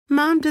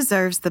Mom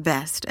deserves the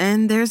best,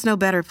 and there's no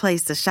better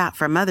place to shop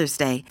for Mother's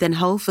Day than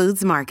Whole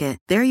Foods Market.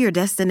 They're your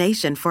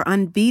destination for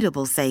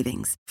unbeatable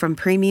savings, from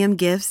premium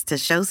gifts to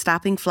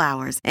show-stopping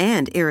flowers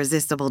and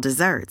irresistible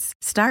desserts.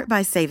 Start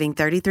by saving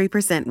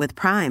 33% with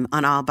Prime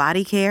on all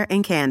body care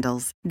and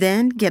candles.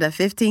 Then get a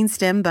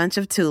 15-stem bunch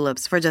of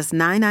tulips for just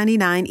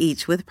 $9.99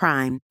 each with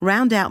Prime.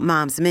 Round out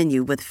Mom's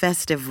menu with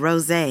festive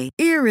rosé,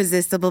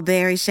 irresistible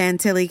berry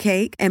chantilly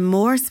cake, and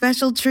more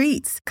special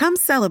treats. Come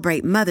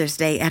celebrate Mother's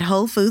Day at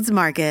Whole Foods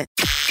Market.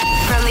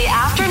 From the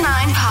After 9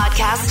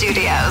 podcast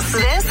studios,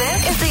 this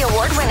is the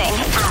award-winning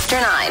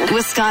After 9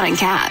 with Scott and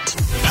Kat.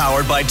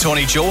 Powered by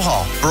Tony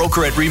Johal,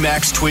 broker at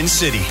RE/MAX Twin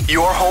City.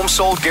 Your home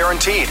sold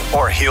guaranteed,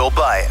 or he'll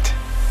buy it.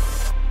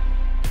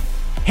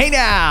 Hey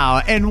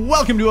now, and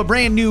welcome to a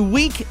brand new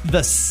week.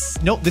 This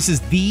is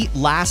the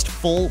last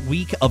full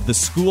week of the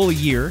school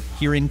year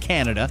here in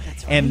Canada.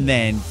 Right. And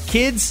then,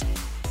 kids,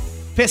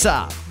 piss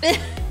off.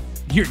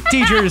 Your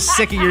teacher is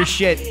sick of your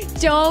shit.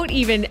 Don't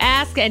even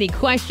ask any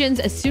questions.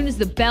 As soon as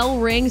the bell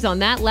rings on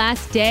that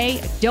last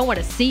day, I don't want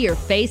to see your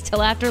face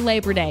till after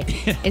Labor Day,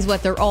 is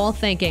what they're all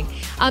thinking.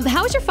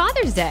 How was your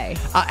Father's Day?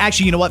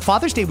 Actually, you know what?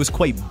 Father's Day was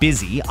quite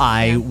busy.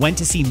 I went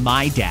to see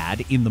my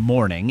dad in the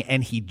morning,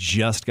 and he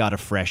just got a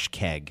fresh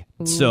keg.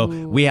 Ooh. So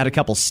we had a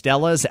couple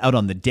Stellas out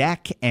on the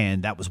deck,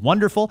 and that was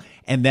wonderful.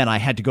 And then I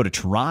had to go to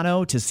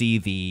Toronto to see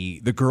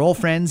the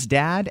girlfriend's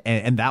dad,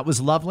 and that was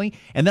lovely.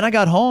 And then I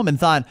got home and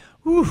thought,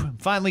 whew, I'm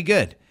finally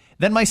good.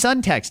 Then my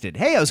son texted,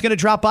 hey, I was going to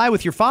drop by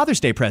with your Father's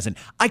Day present.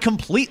 I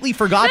completely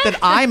forgot that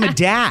I'm a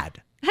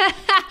dad.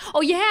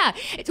 Oh, yeah.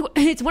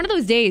 It's one of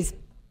those days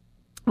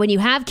when you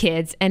have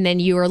kids and then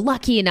you are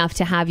lucky enough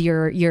to have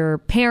your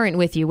parent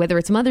with you, whether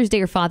it's Mother's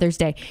Day or Father's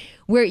Day,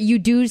 where you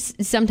do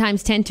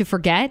sometimes tend to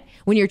forget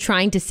when you're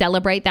trying to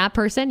celebrate that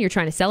person. You're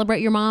trying to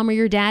celebrate your mom or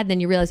your dad. Then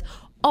you realize,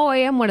 oh, I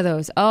am one of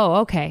those. Oh,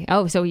 okay.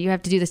 Oh, so you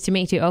have to do this to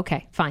me too.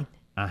 Okay, fine.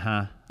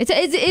 Uh-huh. It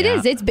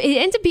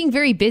ends up being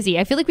very busy.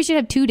 I feel like we should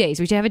have 2 days.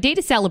 We should have a day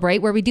to celebrate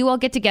where we do all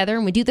get together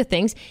and we do the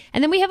things.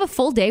 And then we have a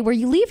full day where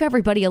you leave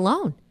everybody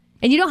alone.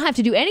 And you don't have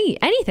to do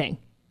anything.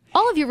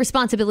 All of your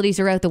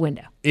responsibilities are out the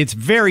window. It's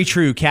very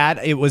true,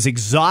 Kat. It was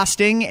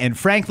exhausting. And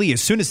frankly,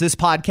 as soon as this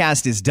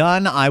podcast is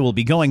done, I will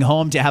be going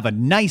home to have a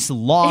nice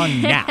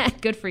long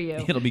nap. Good for you.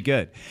 It'll be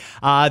good.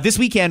 This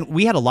weekend,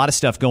 we had a lot of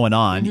stuff going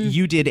on. Mm-hmm.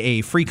 You did a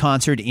free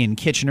concert in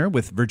Kitchener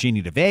with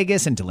Virginia de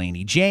Vegas and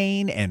Delaney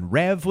Jane, and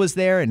Rev was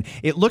there. And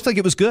it looked like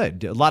it was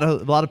good. A lot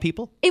of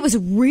people. It was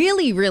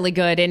really, really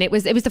good. And it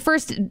was the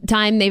first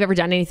time they've ever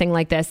done anything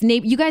like this.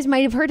 You guys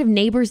might have heard of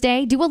Neighbor's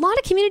Day. Do a lot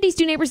of communities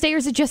do Neighbor's Day, or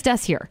is it just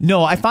us here?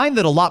 No, I find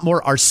that a lot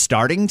more are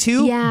starting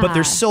to, but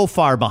they're so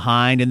far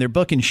behind and they're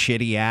booking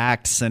shitty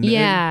acts. And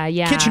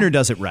Kitchener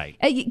does it right.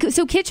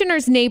 So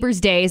Kitchener's Neighbor's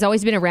Day has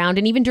always been around,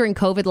 and even during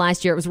COVID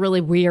last year, it was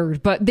really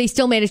weird, but they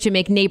still managed to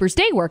make Neighbor's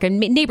Day work. And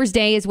Neighbor's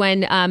Day is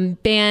when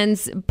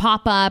bands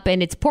pop up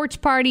and it's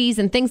porch parties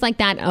and things like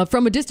that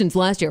from a distance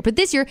last year. But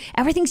this year,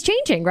 everything's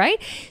changing,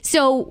 right?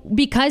 So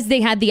because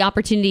they had the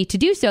opportunity to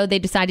do so, they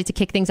decided to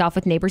kick things off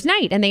with Neighbor's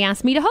Night, and they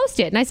asked me to host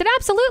it. And I said,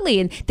 absolutely.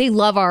 And they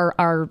love our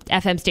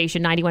FM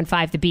station,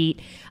 91.5 The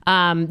Beat.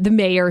 The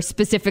mayor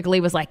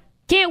specifically was like,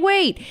 can't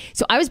wait.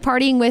 So I was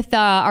partying with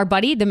our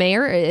buddy, the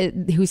mayor,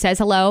 who says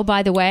hello,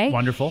 by the way.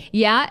 Wonderful.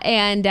 Yeah.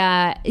 And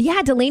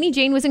Delaney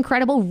Jane was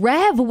incredible.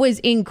 Rev was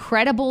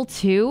incredible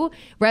too.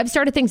 Rev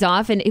started things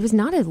off, and it was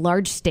not a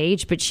large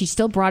stage, but she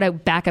still brought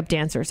out backup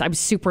dancers. I was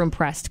super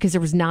impressed because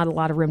there was not a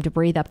lot of room to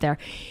breathe up there.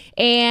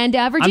 And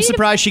Virginia, I'm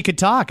surprised she could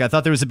talk. I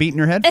thought there was a beat in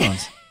her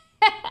headphones.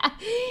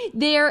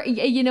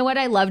 You know what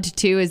I loved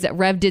too is that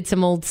Rev did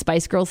some old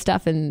Spice Girl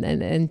stuff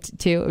and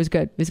too. It was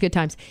good. It was good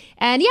times.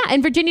 And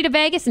and Virginia de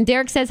Vegas, and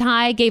Derek Says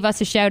Hi gave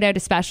us a shout out,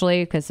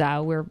 especially because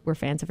we're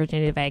fans of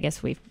Virginia de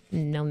Vegas. We've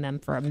known them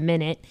for a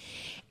minute.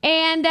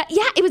 And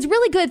it was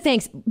really good.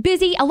 Thanks.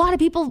 Busy. A lot of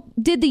people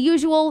did the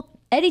usual.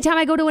 Anytime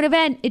I go to an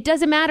event, it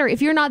doesn't matter.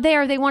 If you're not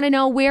there, they want to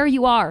know where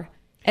you are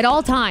at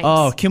all times.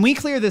 Oh, can we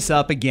clear this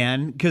up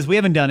again? Because we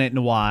haven't done it in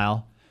a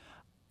while.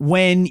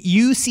 When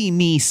you see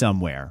me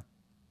somewhere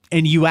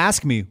and you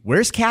ask me,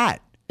 where's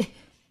Kat?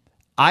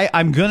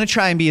 I'm going to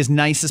try and be as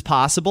nice as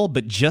possible,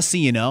 but just so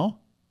you know,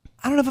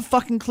 I don't have a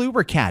fucking clue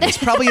where Kat is.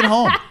 Probably at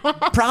home.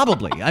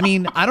 Probably. I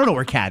mean, I don't know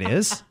where Kat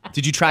is.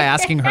 Did you try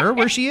asking her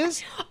where she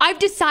is? I've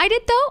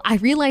decided, though, I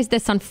realized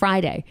this on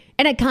Friday,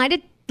 and I kind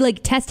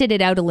of tested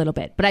it out a little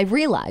bit, but I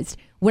realized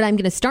what I'm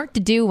going to start to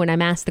do when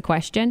I'm asked the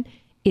question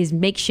is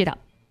make shit up.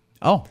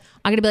 Oh.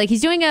 I'm going to be like,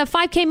 he's doing a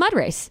 5K mud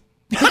race.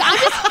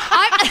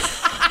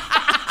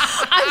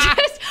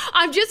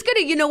 I'm just going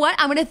to, you know what?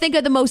 I'm going to think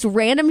of the most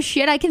random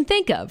shit I can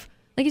think of.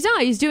 Like,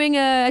 he's doing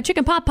a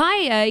chicken pot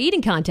pie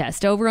eating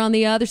contest over on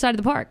the other side of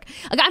the park.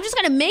 Like, I'm just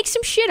going to make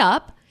some shit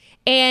up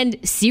and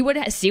see what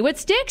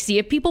sticks, see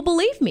if people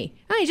believe me.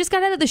 Oh, he just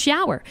got out of the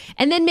shower.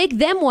 And then make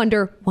them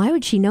wonder, why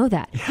would she know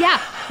that? Yeah,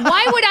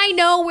 why would I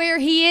know where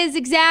he is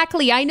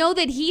exactly? I know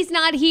that he's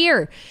not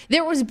here.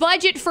 There was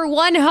budget for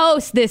one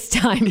host this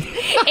time.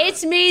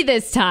 It's me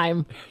this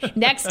time.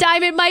 Next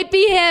time it might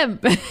be him.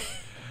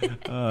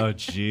 Oh,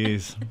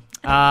 jeez.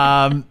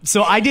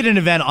 So I did an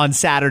event on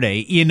Saturday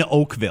in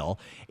Oakville.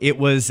 It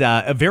was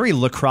a very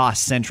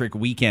lacrosse-centric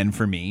weekend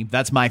for me.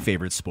 That's my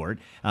favorite sport.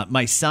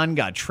 My son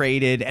got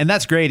traded, and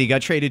that's great. He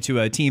got traded to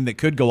a team that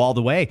could go all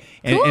the way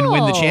and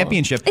win the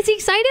championship. Is he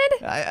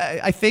excited?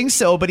 I think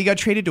so, but he got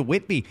traded to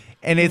Whitby,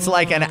 and it's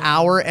like an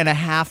hour and a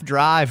half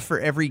drive for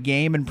every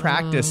game and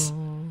practice.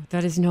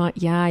 That is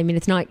not, I mean,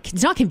 it's not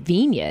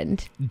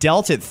convenient.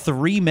 Dealt it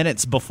 3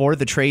 minutes before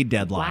the trade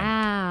deadline.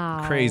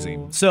 Wow. Crazy.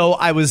 So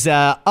I was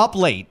up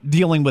late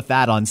dealing with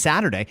that on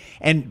Saturday.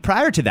 And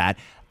prior to that,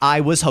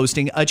 I was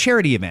hosting a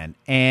charity event,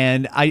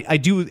 and I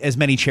do as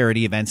many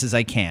charity events as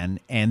I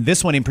can. And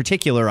this one in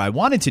particular, I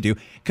wanted to do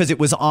because it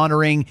was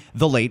honoring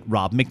the late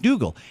Rob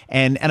McDougall.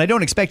 And I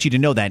don't expect you to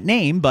know that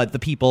name, but the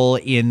people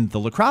in the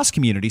lacrosse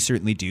community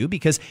certainly do,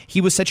 because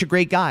he was such a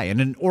great guy and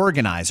an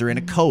organizer and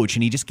a coach,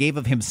 and he just gave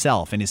of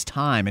himself and his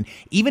time and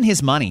even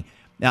his money.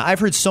 Now,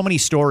 I've heard so many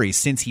stories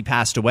since he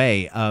passed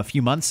away a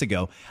few months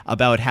ago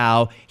about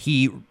how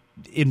he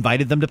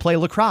invited them to play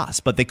lacrosse,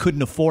 but they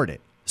couldn't afford it.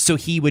 So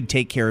he would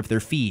take care of their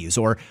fees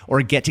or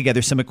get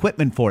together some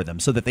equipment for them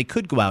so that they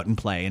could go out and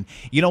play. And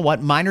you know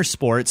what? Minor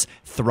sports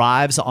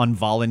thrives on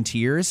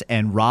volunteers,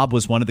 and Rob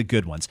was one of the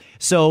good ones.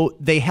 So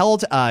they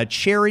held a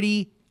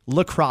charity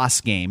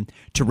lacrosse game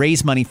to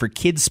raise money for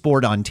Kids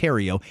Sport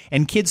Ontario.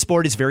 And Kids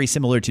Sport is very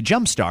similar to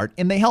Jumpstart,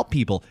 and they help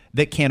people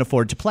that can't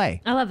afford to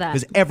play. I love that.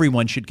 Because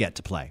everyone should get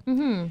to play.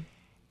 Mm-hmm.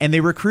 And they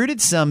recruited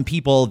some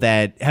people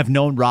that have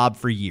known Rob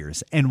for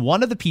years. And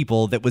one of the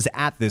people that was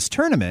at this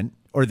tournament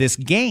or this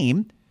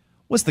game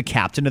was the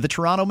captain of the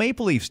Toronto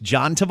Maple Leafs,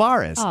 John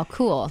Tavares. Oh,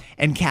 cool.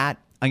 And Kat,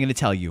 I'm going to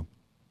tell you,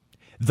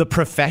 the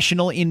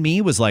professional in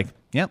me was like,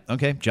 yeah,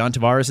 okay, John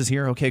Tavares is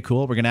here. Okay,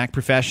 cool. We're going to act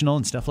professional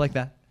and stuff like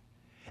that.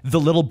 The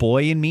little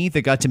boy in me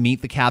that got to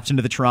meet the captain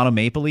of the Toronto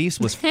Maple Leafs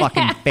was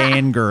fucking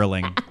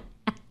fangirling.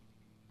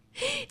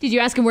 Did you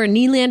ask him where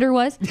Nylander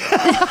was?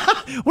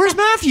 Where's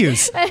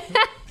Matthews?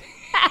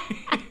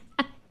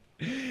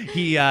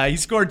 He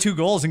scored 2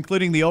 goals,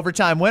 including the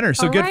overtime winner.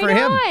 So good for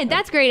him.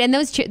 That's great. And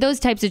those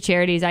types of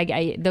charities,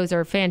 those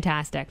are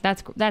fantastic.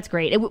 That's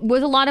great.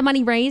 Was a lot of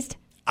money raised?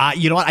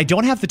 You know what? I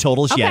don't have the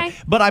totals Okay. yet,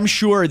 but I'm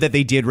sure that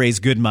they did raise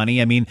good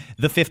money. I mean,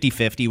 the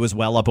 50-50 was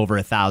well up over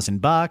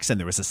 $1,000, and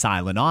there was a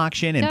silent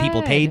auction, and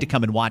people paid to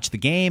come and watch the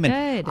game.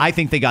 And I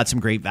think they got some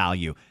great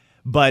value.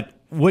 But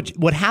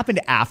what happened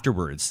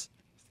afterwards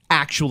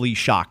actually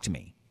shocked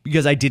me,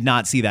 because I did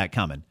not see that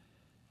coming.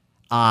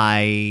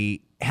 I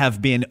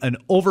have been an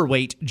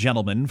overweight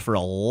gentleman for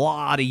a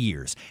lot of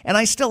years, and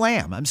I still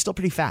am. I'm still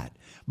pretty fat,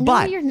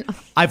 but you're not.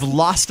 I've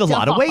lost a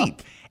lot of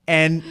weight.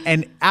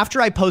 And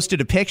after I posted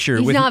a picture,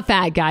 He's not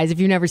fat, guys. If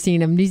you've never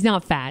seen him, he's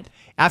not fat.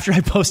 After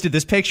I posted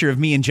this picture of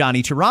me and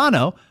Johnny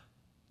Toronto,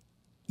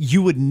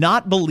 you would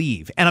not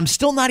believe, and I'm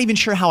still not even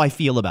sure how I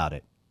feel about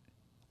it.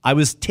 I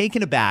was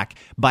taken aback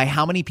by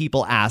how many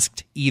people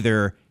asked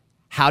either,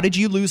 how did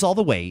you lose all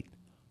the weight,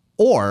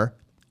 or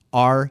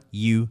are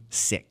you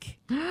sick?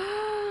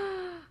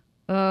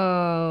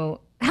 Oh,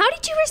 how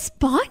did you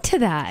respond to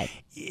that?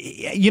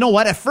 You know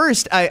what? At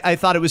first, I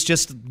thought it was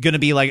just going to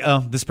be like, oh,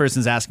 this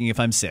person's asking if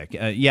I'm sick.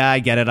 Yeah, I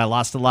get it. I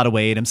lost a lot of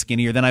weight. I'm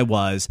skinnier than I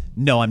was.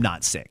 No, I'm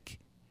not sick.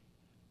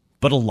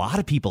 But a lot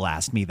of people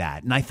asked me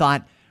that. And I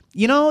thought,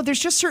 you know, there's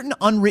just certain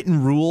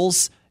unwritten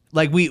rules.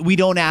 Like we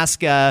don't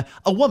ask a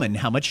woman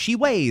how much she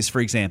weighs,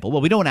 for example.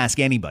 Well, we don't ask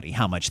anybody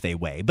how much they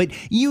weigh. But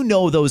you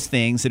know those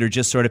things that are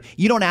just sort of,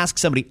 you don't ask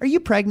somebody, are you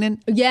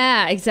pregnant?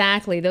 Yeah,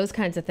 exactly. Those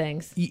kinds of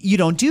things. You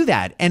don't do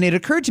that. And it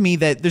occurred to me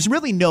that there's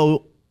really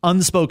no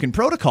unspoken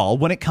protocol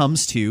when it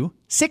comes to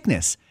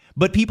sickness.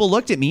 But people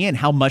looked at me and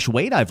how much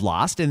weight I've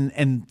lost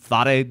and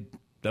thought I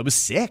was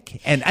sick.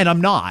 And I'm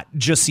not.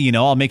 Just so you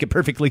know, I'll make it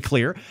perfectly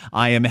clear.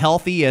 I am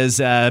healthy as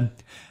an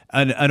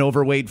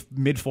overweight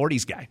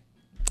mid-40s guy.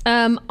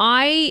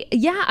 Is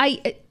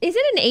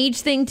it an age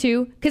thing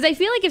too? Because I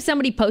feel like if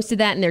somebody posted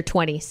that in their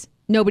 20s,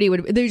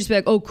 they'd just be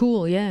like, oh,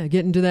 cool, yeah,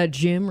 get into that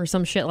gym or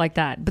some shit like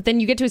that. But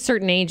then you get to a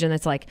certain age and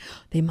it's like,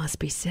 they must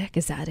be sick.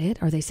 Is that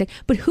it? Are they sick?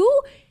 But who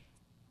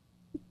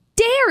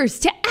dares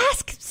to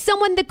ask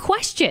someone the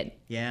question?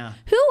 Yeah.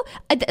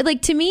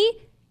 To me,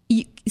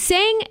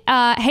 saying,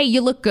 hey, you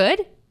look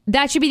good,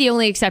 that should be the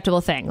only acceptable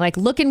thing. Like,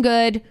 looking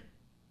good.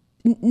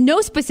 No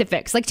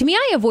specifics. Like, to me,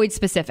 I avoid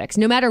specifics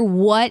no matter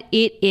what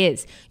it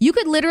is. You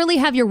could literally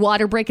have your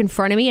water break in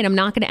front of me and I'm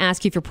not going to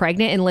ask you if you're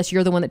pregnant unless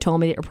you're the one that told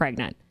me that you're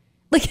pregnant.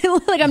 Like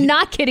I'm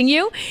not kidding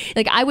you.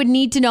 Like, I would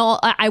need to know.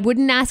 I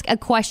wouldn't ask a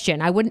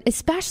question. I wouldn't,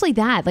 especially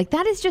that. Like,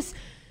 that's just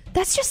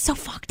so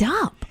fucked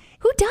up.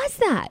 Who does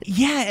that?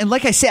 Yeah, and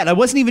like I said, I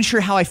wasn't even sure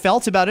how I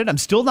felt about it. I'm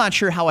still not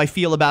sure how I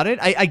feel about it.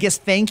 I guess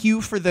thank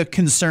you for the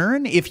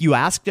concern, if you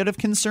asked out of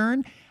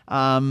concern.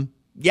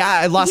 Yeah,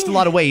 I lost a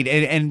lot of weight.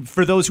 And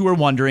for those who are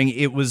wondering,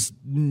 it was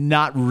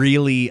not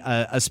really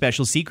a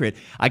special secret.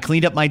 I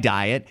cleaned up my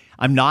diet.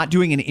 I'm not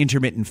doing an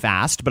intermittent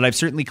fast, but I've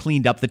certainly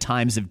cleaned up the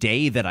times of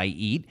day that I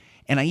eat.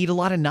 And I eat a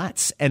lot of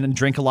nuts and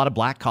drink a lot of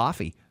black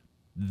coffee.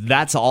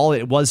 That's all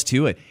it was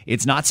to it.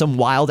 It's not some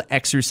wild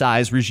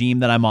exercise regime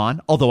that I'm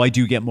on, although I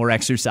do get more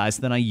exercise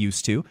than I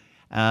used to.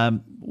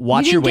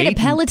 Watch You your didn't weight.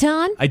 get a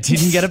Peloton? I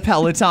didn't get a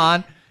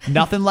Peloton.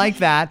 Nothing like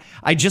that.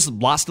 I just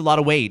lost a lot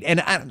of weight.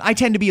 And I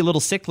tend to be a little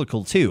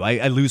cyclical too.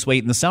 I lose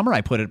weight in the summer. I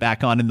put it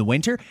back on in the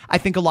winter. I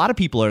think a lot of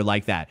people are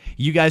like that.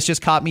 You guys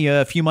just caught me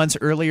a few months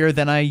earlier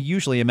than I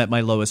usually am at my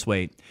lowest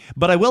weight.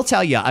 But I will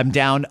tell you, I'm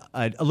down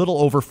a little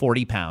over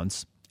 40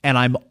 pounds and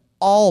I'm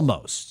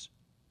almost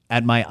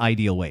at my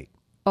ideal weight.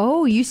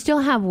 Oh, you still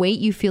have weight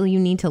you feel you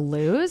need to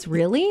lose?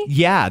 Really?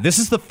 Yeah, this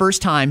is the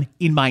first time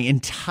in my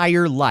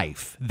entire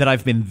life that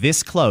I've been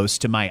this close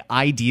to my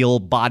ideal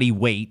body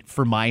weight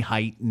for my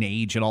height and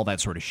age and all that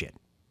sort of shit.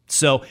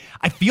 So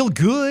I feel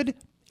good.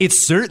 It's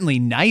certainly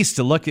nice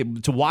to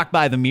walk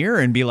by the mirror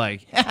and be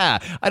like,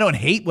 I don't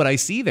hate what I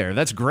see there.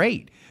 That's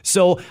great.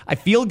 So I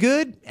feel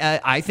good.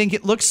 I think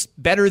it looks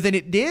better than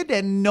it did.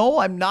 And no,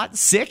 I'm not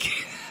sick.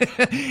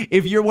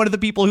 If you're one of the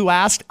people who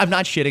asked, I'm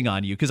not shitting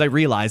on you because I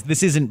realized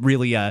this isn't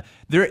really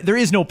there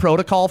is no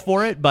protocol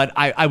for it. But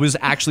I was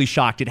actually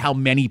shocked at how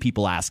many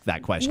people ask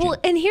that question. Well,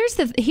 and here's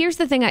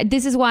the thing.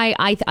 This is why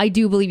I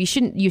do believe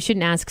you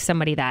shouldn't ask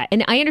somebody that.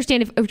 And I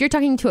understand if you're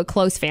talking to a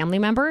close family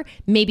member,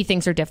 maybe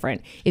things are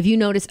different. If you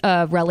notice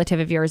a relative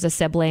of yours, a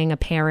sibling, a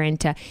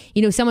parent,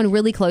 someone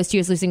really close to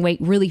you is losing weight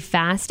really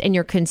fast and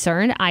you're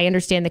concerned, I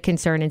understand the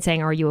concern and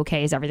saying, are you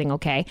okay? Is everything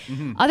okay?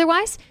 Mm-hmm.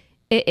 Otherwise,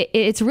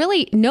 it's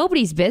really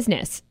nobody's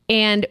business.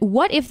 And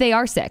what if they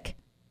are sick?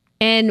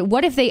 And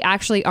what if they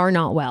actually are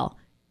not well?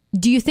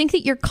 Do you think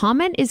that your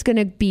comment is going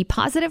to be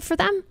positive for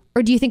them?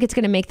 Or do you think it's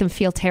going to make them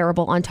feel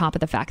terrible on top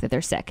of the fact that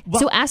they're sick?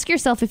 Well, so ask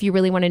yourself if you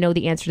really want to know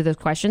the answer to those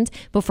questions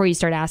before you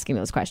start asking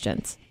those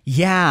questions.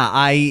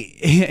 Yeah,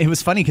 it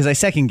was funny because I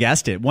second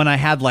guessed it when I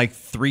had like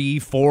 3,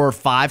 4,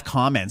 5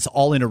 comments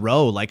all in a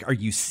row. Like, are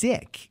you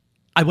sick?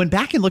 I went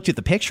back and looked at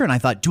the picture and I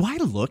thought, do I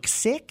look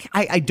sick?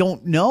 I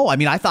don't know. I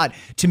mean, I thought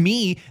to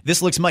me,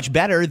 this looks much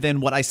better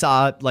than what I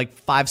saw like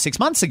 5, 6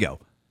 months ago.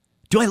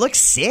 Do I look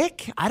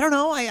sick? I don't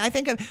know. I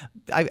think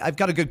I've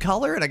got a good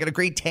color and I got a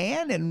great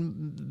tan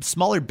and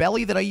smaller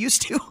belly than I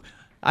used to.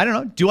 I don't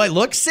know. Do I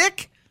look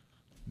sick?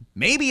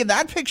 Maybe in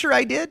that picture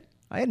I did.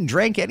 I hadn't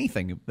drank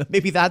anything.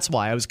 Maybe that's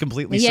why I was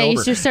completely sober. Yeah,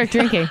 you should start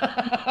drinking.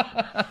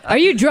 Are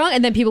you drunk?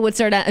 And then people would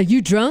start, are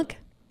you drunk?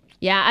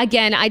 Yeah,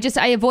 again, I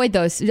avoid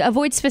those.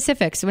 Avoid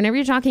specifics. Whenever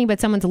you're talking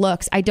about someone's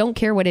looks, I don't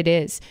care what it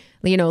is.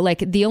 Like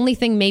the only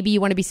thing maybe you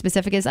want to be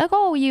specific is like,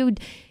 oh,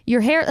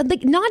 your hair,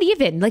 like not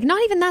even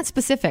that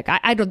specific.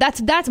 I don't,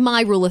 that's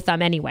my rule of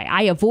thumb anyway.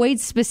 I avoid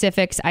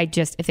specifics.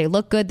 If they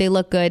look good, they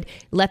look good.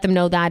 Let them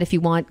know that if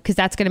you want, because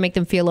that's going to make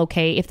them feel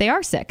okay if they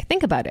are sick.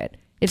 Think about it.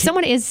 If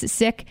someone is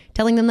sick,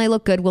 telling them they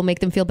look good will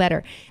make them feel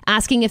better.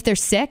 Asking if they're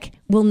sick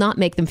will not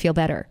make them feel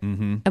better.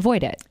 Mm-hmm.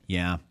 Avoid it.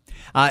 Yeah.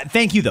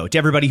 Thank you, though, to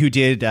everybody who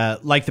did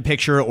like the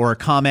picture or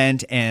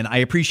comment, and I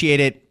appreciate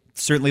it.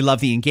 Certainly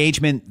love the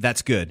engagement.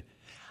 That's good.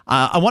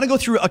 I want to go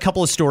through a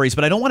couple of stories,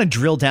 but I don't want to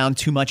drill down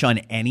too much on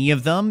any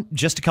of them.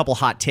 Just a couple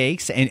hot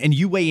takes, and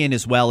you weigh in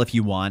as well if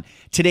you want.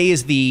 Today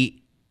is the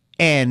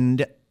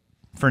end,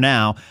 for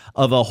now,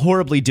 of a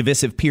horribly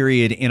divisive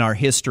period in our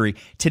history.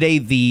 Today,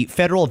 the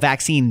federal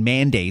vaccine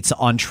mandates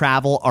on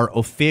travel are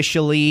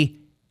officially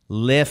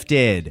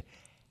lifted.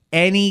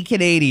 Any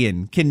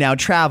Canadian can now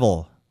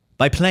travel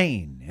by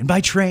plane and by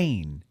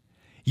train.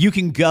 You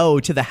can go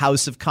to the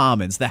House of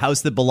Commons, the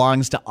house that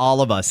belongs to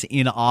all of us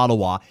in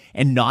Ottawa,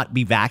 and not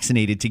be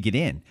vaccinated to get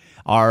in.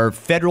 Our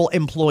federal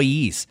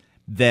employees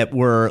that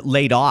were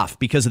laid off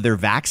because of their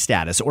vax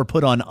status or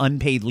put on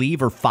unpaid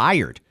leave or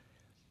fired,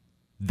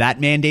 that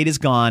mandate is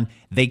gone.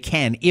 They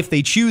can, if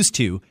they choose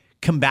to,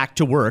 come back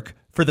to work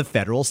for the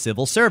federal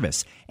civil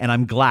service. And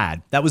I'm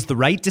glad that was the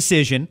right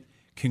decision.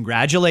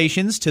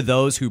 Congratulations to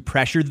those who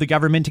pressured the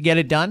government to get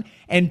it done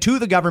and to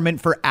the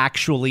government for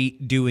actually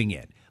doing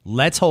it.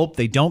 Let's hope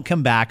they don't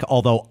come back,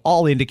 although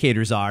all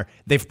indicators are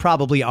they've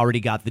probably already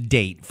got the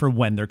date for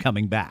when they're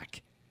coming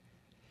back.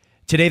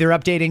 Today they're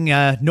updating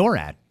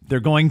NORAD. They're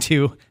going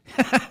to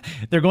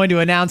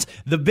announce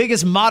the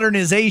biggest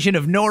modernization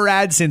of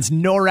NORAD since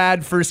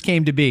NORAD first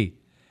came to be.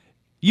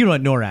 You know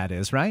what NORAD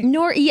is, right?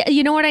 Yeah,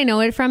 you know what I know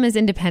it from is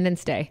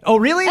Independence Day. Oh,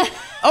 really?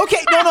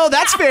 Okay, no,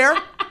 that's fair.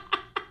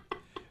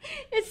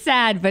 It's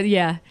sad, but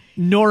yeah.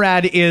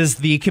 NORAD is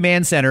the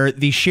command center,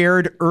 the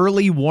shared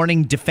early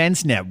warning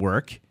defense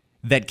network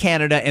that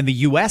Canada and the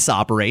U.S.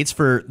 operates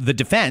for the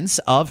defense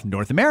of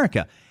North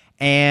America.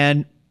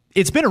 And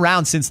it's been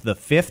around since the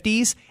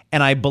 50s,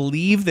 and I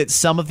believe that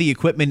some of the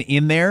equipment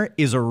in there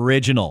is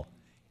original.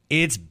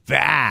 It's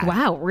bad.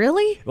 Wow,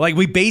 really? Like,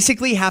 we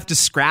basically have to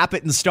scrap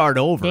it and start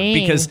over. Dang.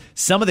 Because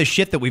some of the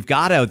shit that we've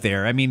got out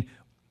there, I mean,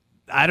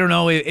 I don't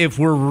know if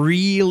we're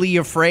really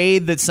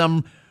afraid that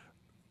some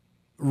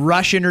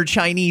Russian or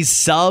Chinese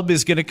sub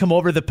is going to come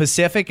over the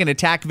Pacific and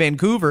attack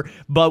Vancouver,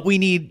 but we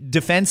need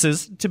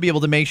defenses to be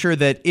able to make sure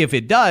that if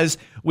it does,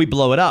 we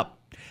blow it up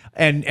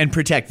and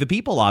protect the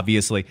people,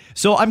 obviously.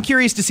 So I'm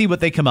curious to see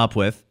what they come up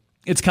with.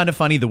 It's kind of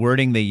funny, the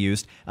wording they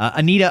used.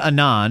 Anita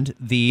Anand,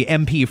 the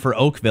MP for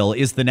Oakville,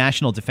 is the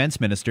National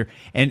Defense Minister,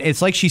 and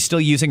it's like she's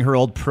still using her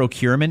old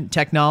procurement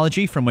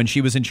technology from when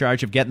she was in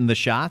charge of getting the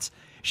shots.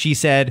 She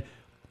said,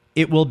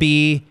 it will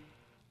be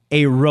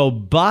a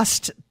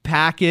robust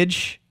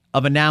package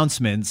of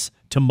announcements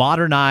to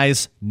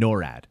modernize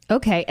NORAD.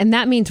 Okay, and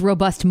that means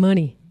robust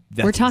money.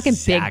 That's We're talking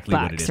exactly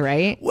big what it bucks, is.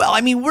 right? Well,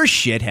 I mean, we're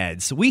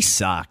shitheads. We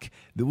suck.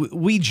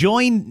 We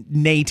joined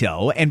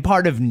NATO, and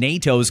part of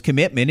NATO's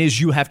commitment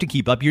is you have to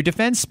keep up your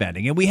defense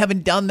spending, and we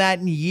haven't done that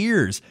in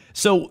years.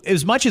 So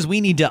as much as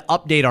we need to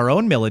update our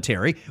own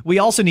military, we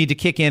also need to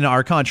kick in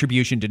our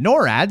contribution to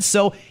NORAD.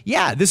 So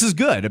yeah, this is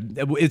good.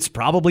 It's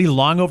probably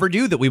long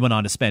overdue that we went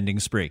on a spending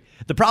spree.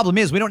 The problem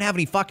is we don't have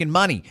any fucking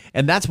money,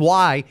 and that's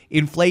why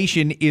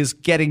inflation is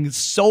getting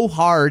so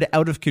hard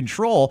out of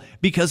control,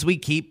 because we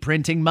keep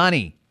printing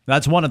money.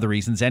 That's one of the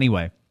reasons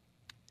anyway.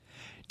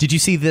 Did you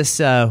see this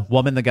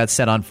woman that got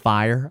set on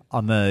fire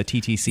on the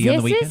TTC on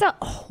the weekend? This is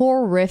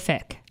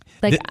horrific.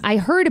 I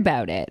heard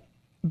about it,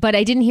 but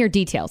I didn't hear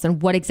details on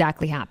what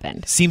exactly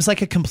happened. Seems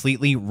like a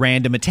completely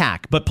random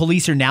attack, but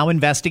police are now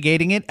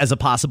investigating it as a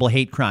possible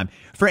hate crime.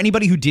 For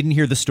anybody who didn't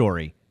hear the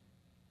story,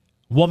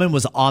 woman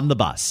was on the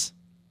bus.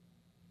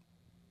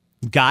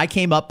 Guy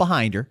came up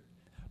behind her,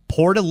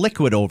 poured a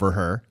liquid over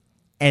her,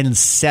 and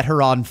set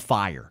her on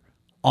fire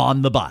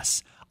on the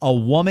bus. A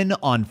woman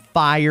on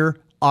fire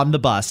on the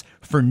bus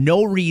for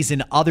no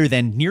reason other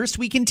than, nearest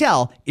we can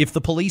tell, if the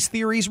police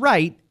theory's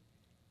right,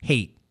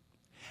 hate.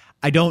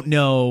 I don't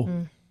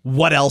know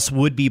what else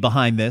would be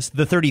behind this.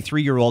 The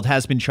 33-year-old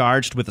has been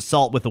charged with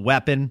assault with a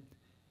weapon,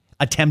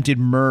 attempted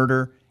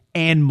murder,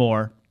 and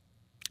more.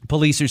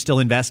 Police are still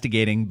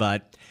investigating,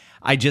 but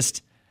I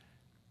don't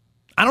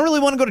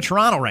really want to go to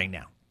Toronto right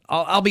now.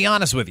 I'll be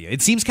honest with you.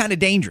 It seems kind of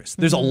dangerous.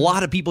 There's a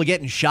lot of people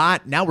getting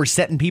shot. Now we're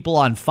setting people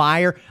on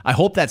fire. I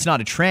hope that's not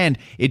a trend.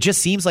 It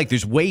just seems like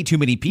there's way too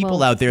many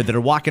people out there that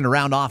are walking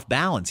around off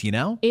balance, you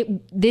know?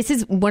 This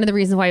is one of the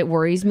reasons why it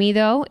worries me,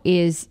 though,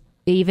 is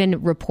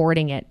even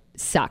reporting it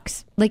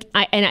sucks.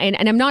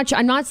 I'm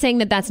not saying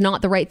that that's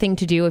not the right thing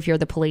to do if you're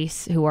the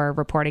police who are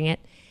reporting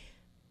it.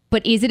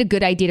 But is it a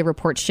good idea to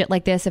report shit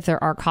like this if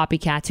there are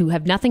copycats who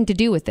have nothing to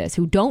do with this,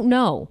 who don't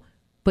know,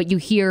 but you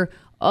hear,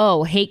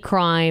 oh, hate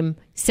crime,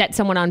 set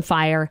someone on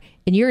fire,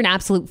 and you're an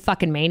absolute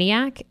fucking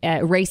maniac,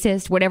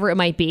 racist, whatever it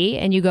might be,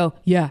 and you go,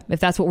 yeah, if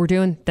that's what we're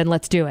doing, then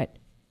let's do it.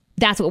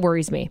 That's what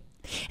worries me.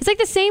 It's like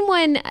the same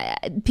when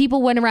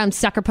people went around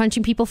sucker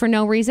punching people for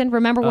no reason.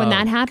 Remember when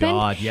that happened?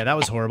 God, yeah, that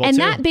was horrible and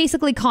too. That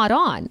basically caught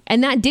on.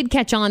 And that did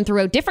catch on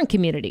throughout different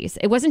communities.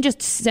 It wasn't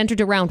just centered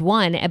around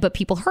one, but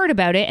people heard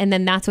about it, and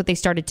then that's what they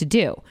started to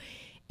do.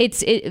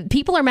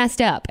 People are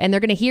messed up, and they're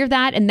going to hear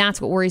that, and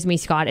that's what worries me,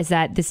 Scott, is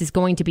that this is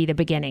going to be the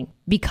beginning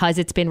because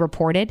it's been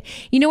reported.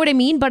 You know what I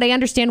mean? But I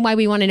understand why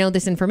we want to know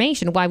this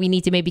information, why we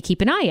need to maybe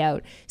keep an eye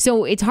out.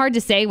 So it's hard to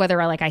say whether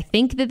I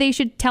think that they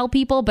should tell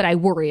people, but I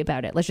worry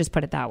about it. Let's just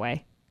put it that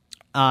way.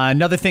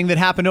 Another thing that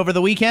happened over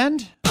the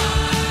weekend.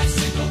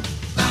 Bicycle,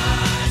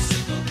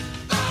 bicycle,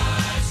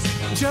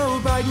 bicycle.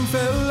 Joe Biden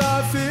fell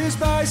off his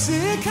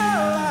bicycle.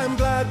 I'm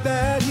glad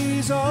that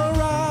he's all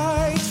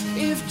right.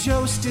 If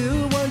Joe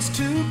still wants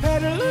to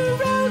pedal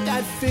around,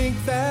 I think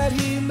that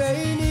he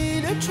may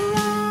need a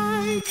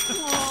try.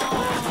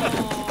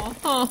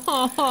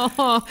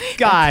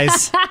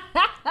 Guys,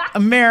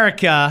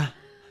 America,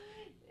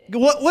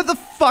 what the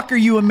fuck are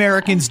you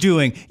Americans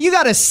doing? You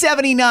got a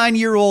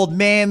 79-year-old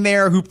man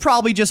there who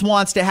probably just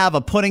wants to have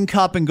a pudding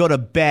cup and go to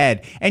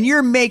bed, and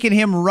you're making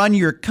him run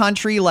your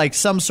country like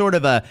some sort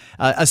of a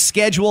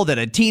schedule that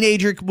a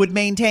teenager would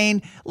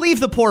maintain. Leave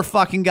the poor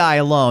fucking guy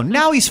alone.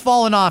 Now he's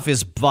fallen off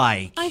his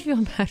bike. I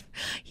feel bad.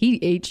 He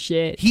ate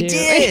shit. He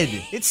did.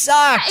 It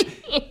sucked.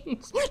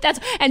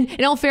 And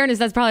in all fairness,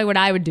 that's probably what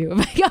I would do if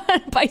I got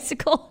on a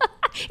bicycle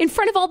in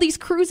front of all these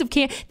crews of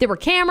there were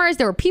cameras,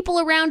 there were people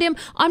around him.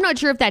 I'm not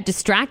sure if that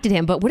distracted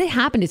him, but what had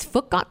happened? His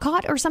foot got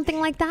caught or something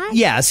like that?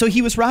 Yeah, so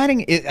he was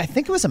riding, I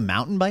think it was a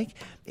mountain bike,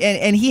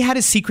 and he had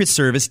his Secret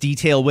Service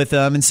detail with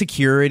him and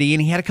security,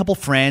 and he had a couple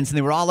friends, and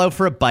they were all out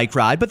for a bike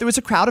ride, but there was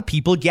a crowd of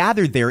people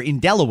gathered there in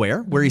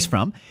Delaware, where he's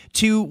from,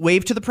 to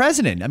wave to the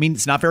president. I mean,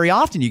 it's not very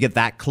often you get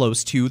that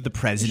close to the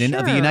president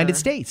of the United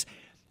States.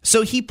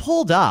 So he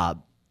pulled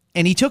up,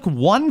 and he took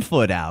one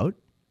foot out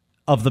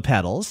of the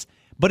pedals,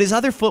 but his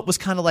other foot was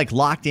kind of like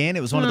locked in.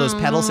 It was one of those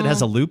pedals that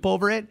has a loop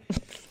over it.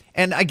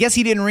 And I guess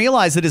he didn't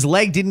realize that his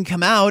leg didn't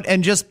come out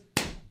and just,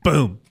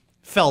 boom,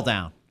 fell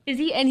down. Is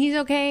he? And he's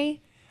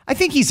okay? I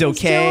think he's okay.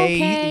 Still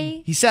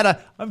okay? He said,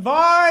 I'm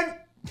fine.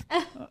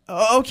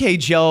 Okay,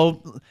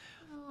 Joe.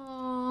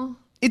 Aww.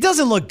 It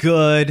doesn't look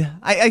good.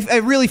 I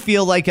really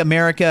feel like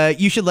America,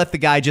 you should let the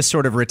guy just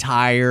sort of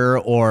retire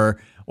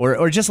or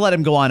just let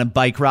him go on a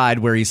bike ride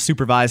where he's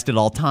supervised at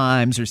all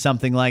times or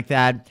something like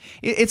that.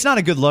 It's not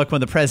a good look when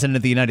the president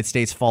of the United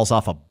States falls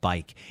off a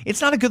bike. It's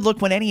not a good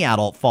look when any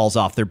adult falls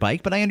off their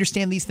bike, but I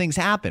understand these things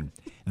happen.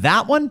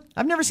 That one,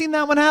 I've never seen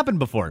that one happen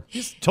before.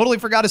 Just totally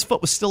forgot his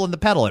foot was still in the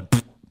pedal and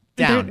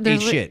down,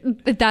 ate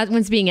shit. That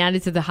one's being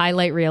added to the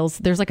highlight reels.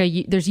 There's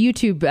there's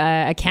YouTube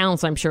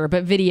accounts, I'm sure,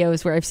 but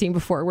videos where I've seen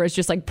before where it's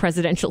just like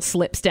presidential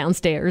slips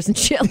downstairs and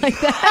shit like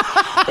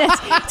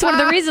that. It's one of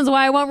the reasons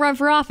why I won't run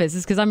for office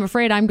is because I'm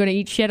afraid I'm going to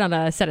eat shit on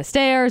a set of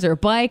stairs or a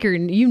bike or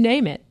you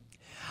name it.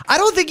 I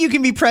don't think you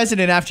can be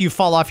president after you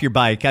fall off your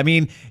bike. I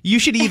mean, you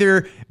should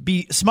either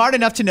be smart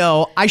enough to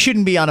know I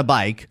shouldn't be on a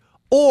bike,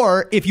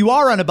 or if you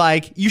are on a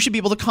bike, you should be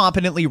able to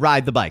competently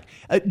ride the bike.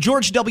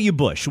 George W.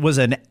 Bush was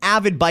an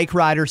avid bike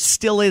rider,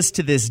 still is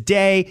to this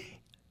day,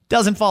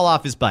 doesn't fall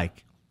off his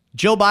bike.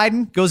 Joe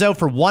Biden goes out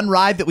for one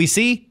ride that we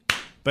see,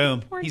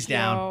 boom, he's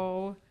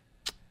down.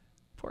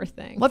 Poor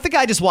thing. Let the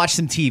guy just watch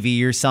some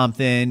TV or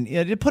something.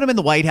 Put him in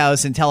the White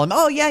House and tell him,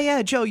 oh,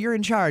 yeah, Joe, you're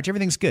in charge.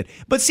 Everything's good.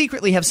 But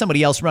secretly have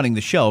somebody else running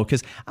the show,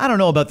 because I don't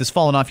know about this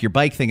falling off your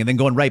bike thing and then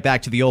going right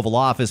back to the Oval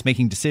Office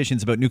making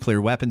decisions about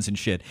nuclear weapons and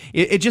shit.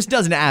 It just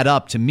doesn't add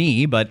up to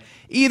me. But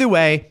either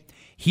way,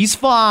 he's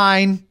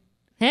fine.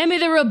 Hand me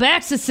the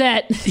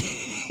Robaxacet.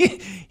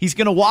 He's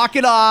going to walk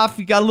it off.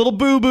 He got a little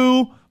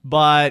boo-boo.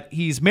 But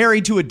he's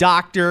married to a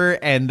doctor,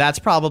 and that's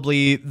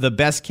probably the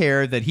best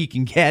care that he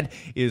can get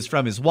is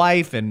from his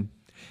wife. And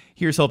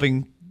here's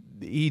hoping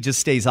he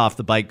just stays off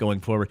the bike going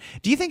forward.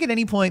 Do you think at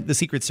any point the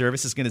Secret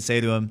Service is going to say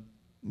to him,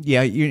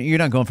 yeah, you're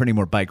not going for any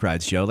more bike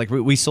rides, Joe? Like,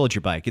 we sold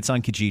your bike. It's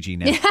on Kijiji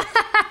now.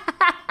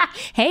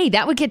 Hey,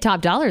 that would get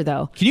top dollar,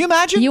 though. Can you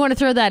imagine? You want to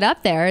throw that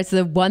up there? It's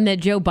the one that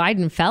Joe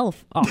Biden fell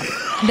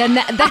off. Then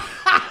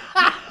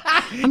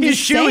I'm his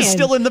shoe is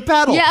still in the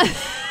pedal. Yeah.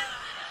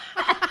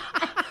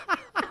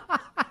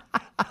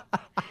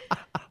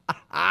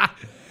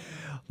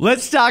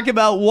 Let's talk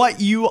about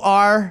what you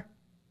are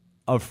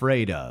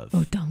afraid of.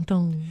 Oh, dum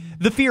dum.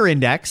 The Fear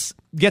Index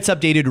gets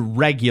updated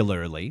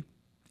regularly.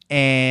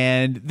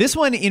 And this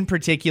one in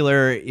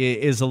particular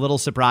is a little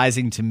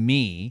surprising to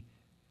me.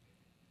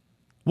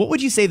 What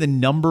would you say the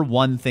number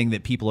one thing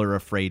that people are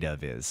afraid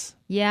of is?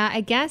 Yeah, I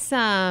guess,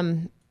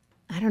 I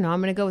don't know.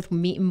 I'm going to go with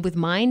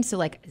mine. So,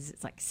 like, is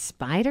it like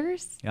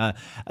spiders?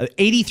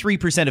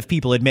 83% of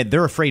people admit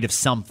they're afraid of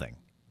something.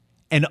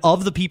 And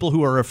of the people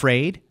who are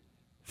afraid,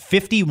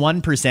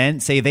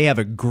 51% say they have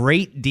a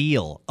great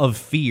deal of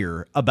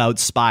fear about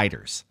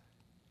spiders.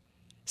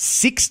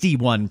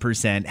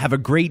 61% have a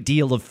great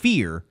deal of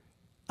fear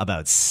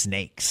about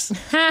snakes.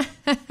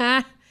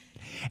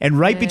 And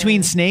right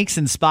between snakes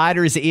and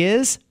spiders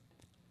is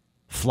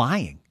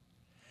flying.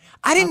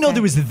 I didn't know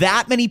there was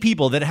that many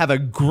people that have a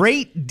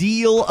great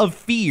deal of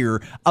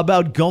fear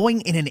about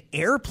going in an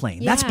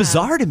airplane. That's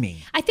bizarre to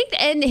me. I think,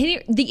 and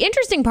the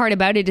interesting part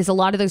about it is a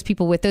lot of those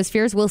people with those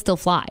fears will still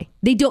fly.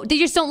 They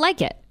just don't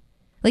like it.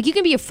 Like, you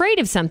can be afraid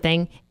of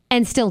something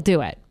and still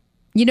do it.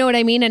 You know what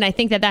I mean? And I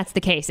think that that's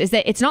the case, is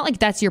that it's not like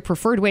that's your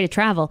preferred way to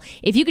travel.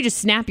 If you could just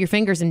snap your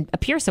fingers and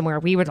appear somewhere,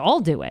 we would all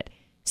do it.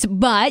 So,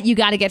 but you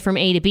got to get from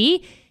A to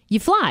B,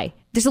 you fly.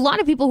 There's a lot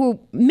of people who,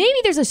 maybe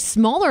there's a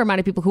smaller amount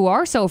of people who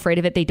are so afraid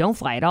of it, they don't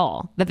fly at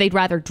all. That they'd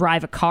rather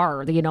drive a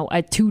car,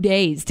 2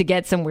 days to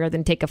get somewhere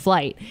than take a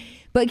flight.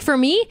 But for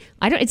me,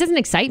 it doesn't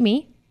excite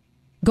me.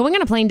 Going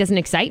on a plane doesn't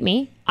excite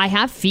me. I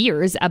have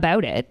fears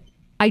about it.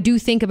 I do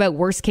think about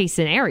worst case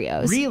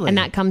scenarios. Really? And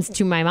that comes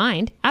to my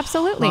mind.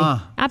 Absolutely.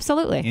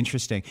 Absolutely.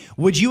 Interesting.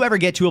 Would you ever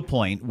get to a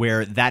point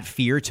where that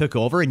fear took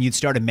over and you'd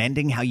start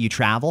amending how you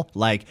travel?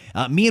 Like,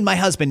 me and my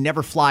husband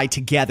never fly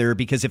together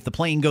because if the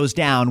plane goes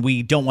down,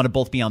 we don't want to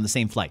both be on the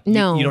same flight.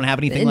 No. You don't have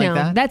anything like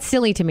that? That's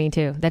silly to me,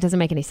 too. That doesn't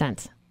make any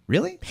sense.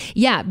 Really?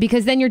 Yeah,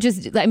 because then you're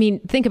just,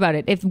 think about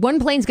it. If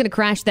one plane's going to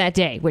crash that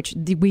day, which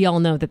we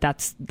all know that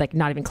that's like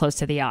not even close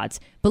to the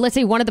odds. But let's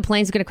say one of the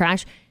planes is going to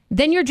crash.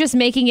 Then you're just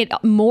making it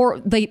more,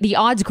 the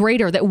odds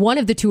greater that one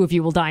of the two of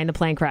you will die in the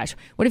plane crash.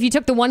 What if you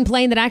took the one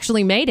plane that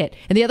actually made it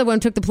and the other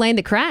one took the plane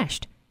that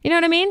crashed? You know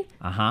what I mean?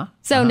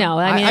 So no,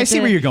 I see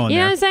where you're going there. You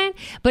know what I'm saying?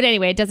 But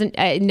anyway, it doesn't,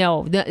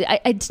 no,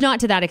 it's not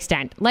to that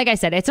extent. Like I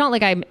said, it's not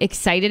like I'm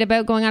excited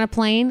about going on a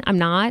plane. I'm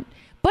not.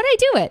 But I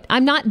do it.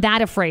 I'm not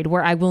that afraid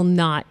where I will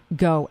not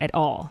go at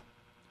all.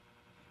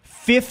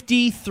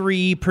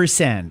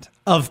 53%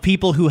 of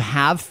people who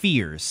have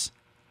fears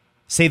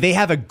say they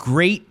have a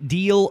great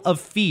deal of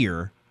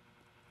fear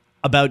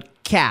about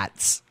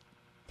cats.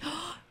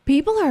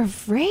 People are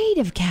afraid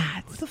of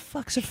cats. Who the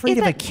fuck's afraid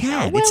of a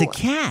cat? It's a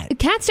cat.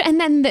 Cats, and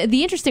then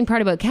the interesting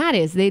part about cat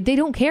is they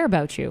don't care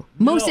about you.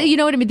 Most, you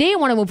know what I mean? They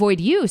want to avoid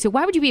you. So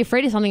why would you be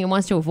afraid of something that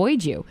wants to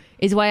avoid you?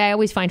 Is why I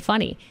always find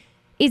funny.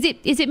 Is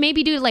it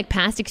maybe due to like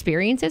past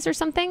experiences or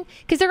something?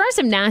 Because there are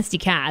some nasty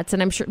cats,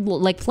 and I'm sure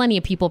like plenty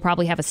of people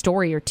probably have a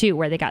story or two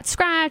where they got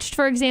scratched,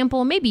 for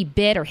example, maybe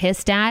bit or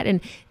hissed at, and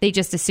they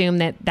just assume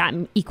that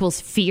equals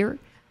fear.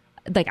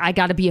 Like, I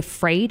got to be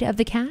afraid of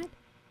the cat.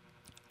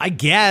 I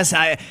guess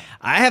I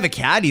have a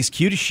cat. He's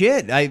cute as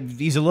shit.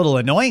 He's a little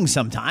annoying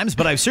sometimes,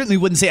 but I certainly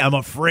wouldn't say I'm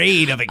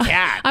afraid of a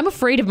cat. I'm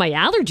afraid of my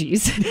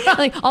allergies.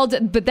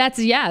 But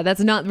that's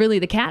not really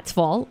the cat's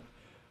fault.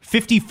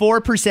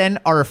 54%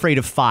 are afraid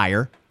of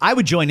fire. I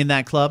would join in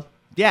that club.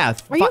 Yeah.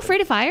 Are you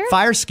afraid of fire?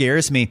 Fire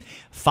scares me.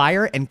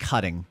 Fire and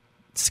cutting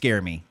scare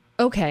me.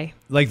 Okay.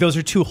 Like, those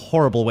are two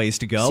horrible ways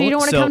to go. So you don't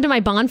want to come to my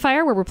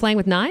bonfire where we're playing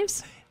with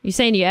knives? You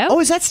saying yeah? Oh,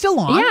 is that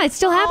still on? Yeah, it's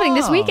still happening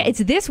this weekend. It's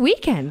this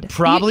weekend.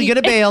 Probably going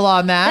to bail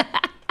on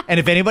that. And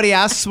if anybody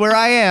asks where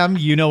I am,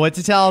 you know what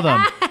to tell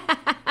them.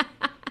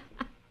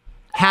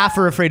 Half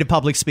are afraid of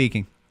public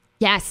speaking.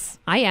 Yes,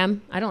 I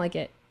am. I don't like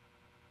it.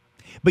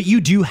 But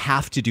you do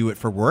have to do it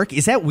for work.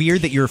 Is that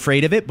weird that you're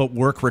afraid of it, but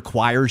work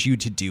requires you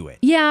to do it?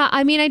 Yeah,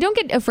 I mean, I don't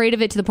get afraid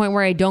of it to the point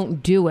where I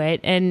don't do it.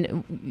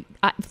 And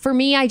for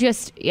me, I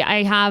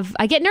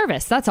get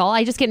nervous. That's all.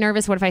 I just get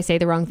nervous. What if I say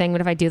the wrong thing?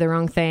 What if I do the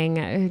wrong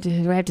thing?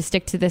 Do I have to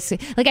stick to this?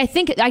 Like, I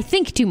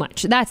think too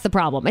much. That's the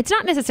problem. It's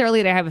not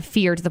necessarily that I have a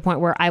fear to the point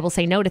where I will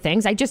say no to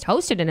things. I just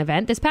hosted an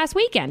event this past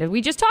weekend and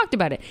we just talked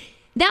about it.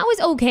 That was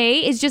okay.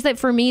 It's just that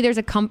for me, there's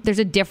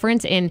a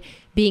difference in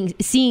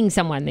seeing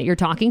someone that you're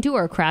talking to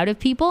or a crowd of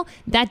people.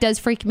 That does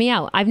freak me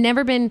out. I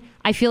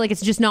feel like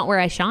it's just not where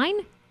I shine.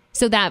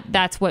 So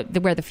that's where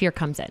the fear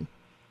comes in.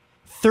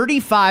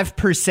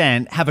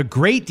 35% have a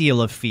great deal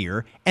of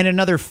fear, and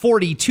another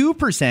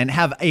 42%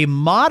 have a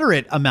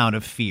moderate amount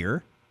of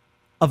fear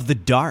of the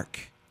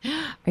dark.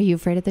 Are you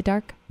afraid of the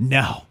dark?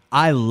 No,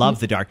 I love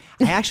the dark.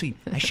 I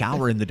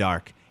shower in the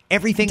dark.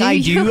 Everything I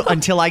do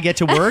until I get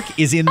to work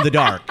is in the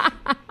dark.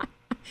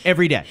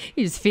 Every day.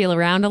 You just feel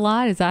around a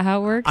lot? Is that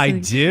how it works? I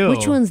do.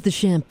 Which one's the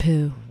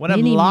shampoo? When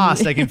I'm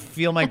lost, I can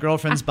feel my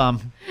girlfriend's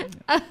bum.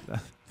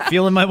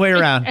 Feeling my way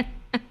around.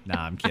 No,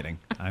 I'm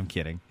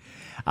kidding.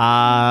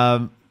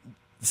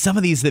 Some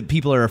of these that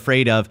people are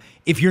afraid of,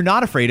 if you're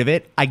not afraid of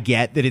it, I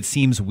get that it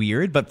seems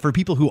weird. But for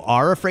people who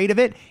are afraid of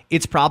it,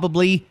 it's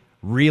probably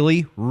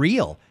really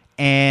real.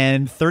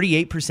 And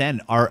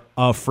 38% are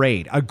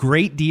afraid, a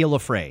great deal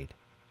afraid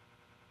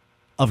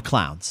of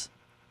clowns.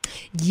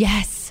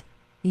 Yes.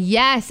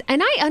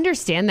 And I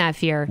understand that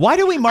fear. Why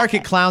do we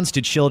market clowns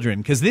to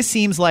children? Because this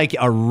seems like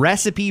a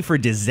recipe for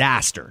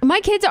disaster. My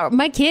kid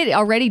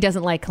already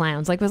doesn't like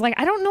clowns. Was like,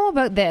 I don't know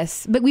about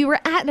this. But we were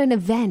at an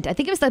event. I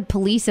think it was the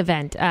police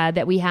event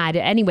that we had.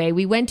 Anyway,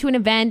 we went to an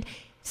event,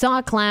 saw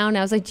a clown.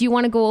 I was like, do you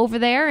want to go over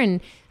there?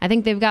 And I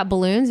think they've got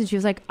balloons. And she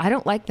was like, I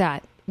don't like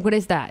that. What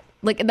is that?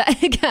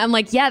 I'm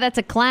like, yeah, that's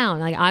a clown.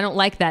 Like, I don't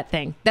like that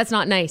thing. That's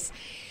not nice.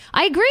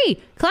 I agree.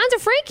 Clowns are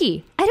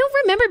freaky. I don't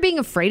remember being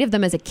afraid of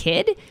them as a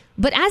kid,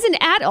 but as an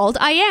adult,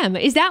 I am.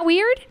 Is that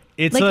weird?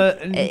 It's they're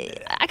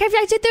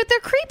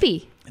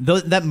creepy.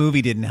 That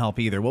movie didn't help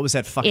either. What was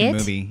that fucking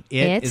movie?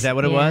 It? Is that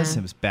what it was?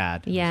 It was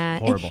bad. Yeah.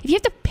 It was horrible. If you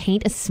have to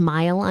paint a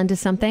smile onto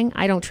something,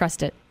 I don't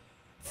trust it.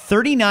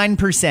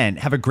 39%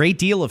 have a great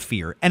deal of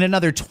fear, and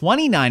another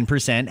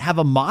 29% have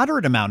a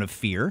moderate amount of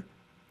fear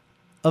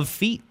of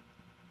feet.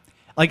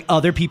 Like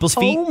other people's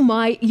feet. Oh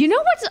my. You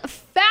know what's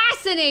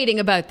fascinating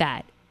about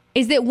that?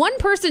 Is that one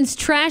person's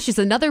trash is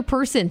another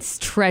person's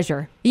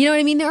treasure. You know what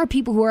I mean? There are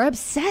people who are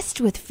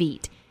obsessed with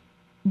feet.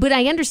 But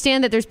I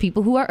understand that there's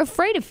people who are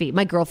afraid of feet.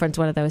 My girlfriend's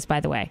one of those, by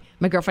the way.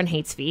 My girlfriend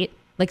hates feet.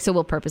 So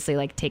we'll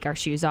purposely take our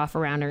shoes off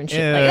around her and shit.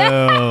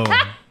 Ew.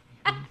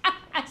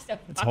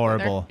 It's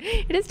horrible.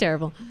 It is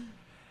terrible.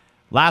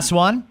 Last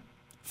one.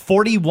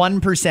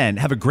 41%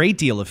 have a great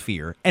deal of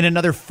fear, and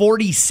another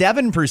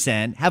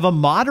 47% have a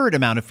moderate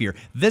amount of fear.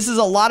 This is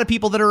a lot of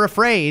people that are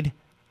afraid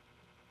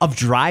of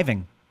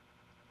driving.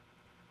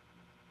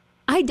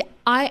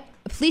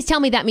 Please tell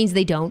me that means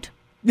they don't.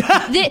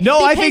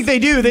 I think they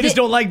do. They just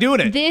don't like doing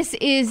it. This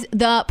is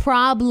the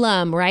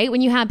problem, right?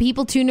 When you have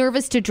people too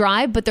nervous to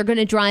drive, but they're going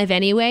to drive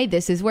anyway,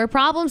 this is where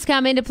problems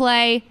come into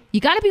play. You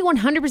got to be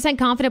 100%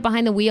 confident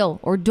behind the wheel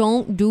or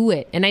don't do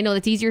it. And I know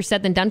that's easier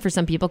said than done for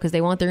some people because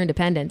they want their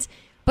independence.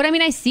 But I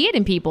mean, I see it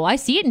in people.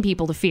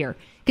 To fear.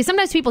 Because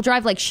sometimes people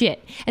drive like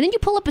shit. And then you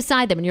pull up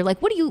beside them and you're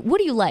like, what do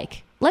you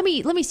like? Let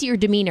me see your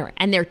demeanor.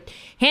 And their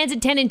hands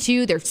at 10 and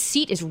 2, their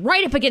seat is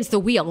right up against the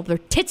wheel. Their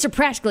tits are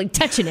practically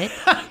touching it.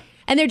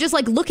 And they're just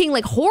looking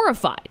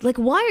horrified.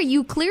 Why are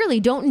you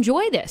clearly don't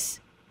enjoy this?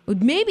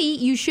 Maybe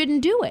you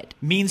shouldn't do it.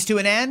 Means to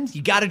an end.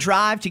 You got to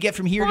drive to get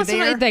from here to there.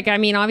 That's what I think. I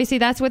mean, obviously,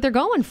 that's what they're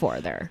going for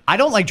there. I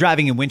don't like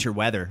driving in winter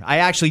weather. I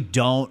actually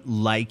don't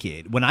like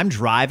it. When I'm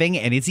driving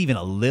and it's even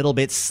a little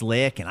bit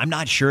slick and I'm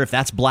not sure if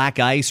that's black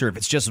ice or if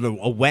it's just a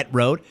wet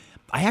road,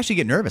 I actually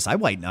get nervous. I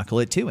white knuckle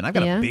it too. And I've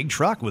got a big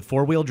truck with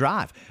 4-wheel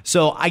drive.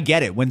 So I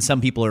get it. When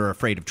some people are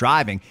afraid of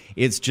driving,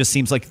 it just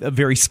seems like a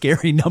very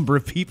scary number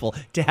of people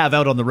to have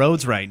out on the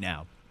roads right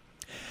now.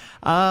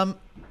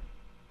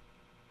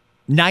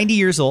 90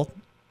 years old,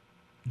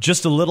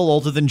 just a little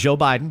older than Joe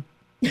Biden.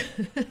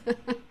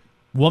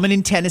 Woman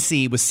in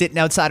Tennessee was sitting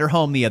outside her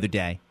home the other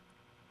day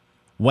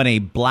when a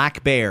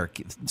black bear,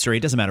 sorry, it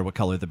doesn't matter what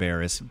color the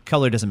bear is.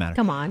 Color doesn't matter.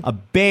 Come on. A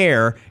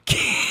bear.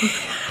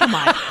 Come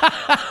on.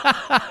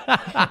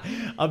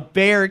 A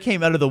bear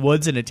came out of the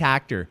woods and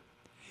attacked her.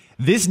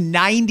 This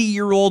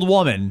 90-year-old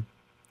woman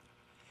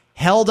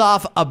held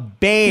off a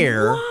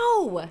bear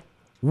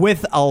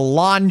with a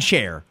lawn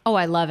chair. Oh,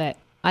 I love it.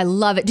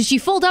 Did she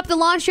fold up the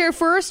lawn chair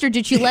first or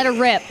did she let her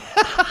rip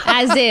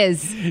as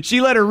is?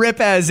 She let her rip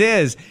as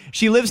is.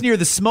 She lives near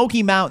the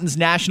Smoky Mountains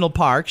National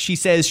Park. She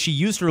says she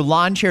used her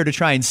lawn chair to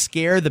try and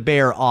scare the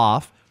bear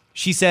off.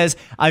 She says,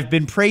 I've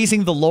been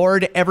praising the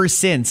Lord ever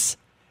since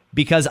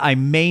because I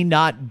may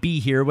not be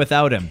here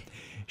without him.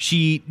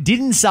 She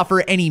didn't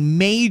suffer any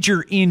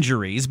major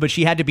injuries, but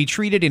she had to be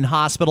treated in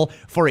hospital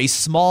for a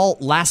small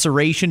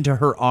laceration to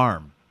her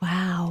arm.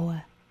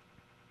 Wow.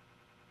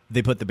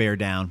 they put the bear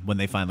down when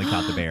they finally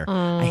caught the bear.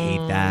 I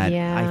hate that.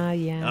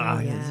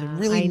 There's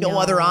really no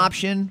other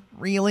option.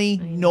 Really?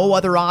 No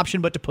other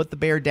option but to put the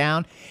bear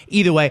down.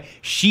 Either way,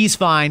 she's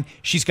fine.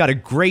 She's got a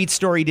great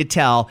story to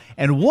tell.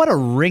 And what a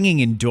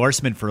ringing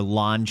endorsement for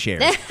lawn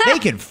chairs. They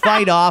can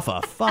fight off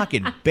a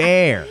fucking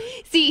bear.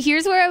 See,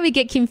 here's where I would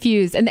get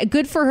confused. And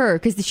good for her,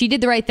 because she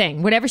did the right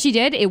thing. Whatever she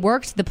did, it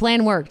worked. The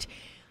plan worked.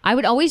 I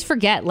would always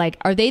forget, like,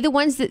 are they the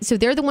ones that, so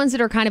they're the ones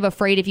that are kind of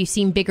afraid if you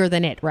seem bigger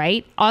than it,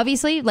 right?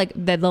 Obviously, like,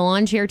 the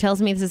lawn chair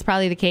tells me this is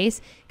probably the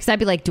case. Because I'd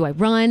be like, do I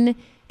run?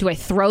 Do I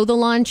throw the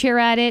lawn chair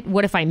at it?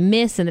 What if I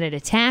miss and then it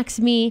attacks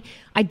me?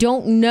 I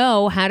don't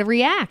know how to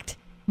react.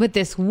 But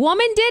this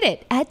woman did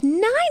it at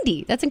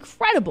 90. That's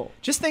incredible.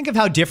 Just think of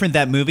how different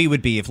that movie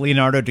would be if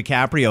Leonardo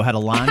DiCaprio had a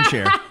lawn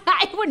chair.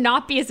 It would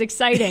not be as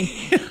exciting.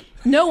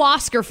 No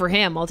Oscar for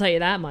him, I'll tell you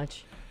that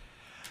much.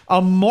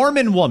 A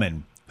Mormon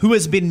woman who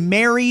has been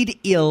married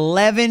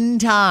 11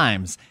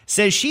 times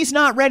says she's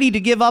not ready to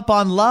give up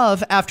on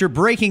love after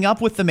breaking up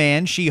with the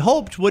man she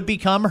hoped would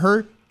become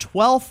her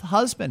 12th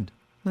husband.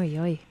 Oy,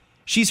 oy.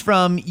 She's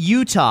from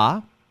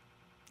Utah,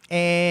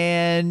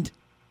 and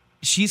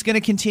she's going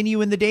to continue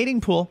in the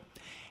dating pool.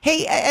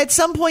 Hey, at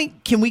some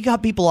point, can we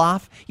cut people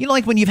off? You know,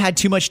 like when you've had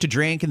too much to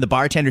drink and the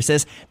bartender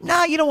says,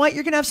 nah, you know what?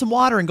 You're going to have some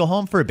water and go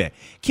home for a bit.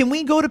 Can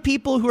we go to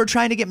people who are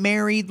trying to get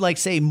married, like,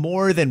 say,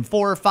 more than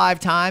 4 or 5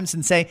 times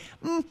and say,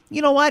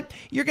 you know what?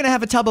 You're going to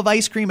have a tub of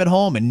ice cream at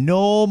home and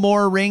no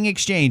more ring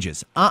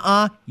exchanges.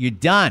 You're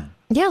done.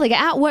 Yeah, like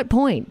at what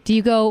point do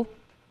you go,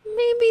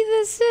 maybe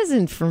this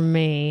isn't for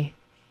me?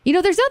 You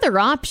know, there's other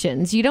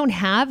options. You don't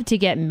have to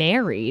get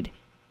married.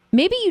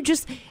 Maybe you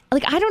just,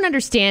 like, I don't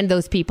understand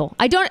those people.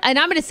 And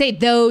I'm going to say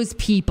those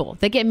people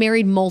that get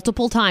married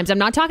multiple times. I'm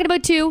not talking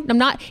about 2.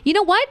 You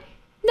know what?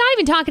 Not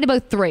even talking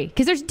about 3,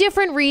 because there's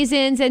different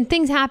reasons and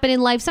things happen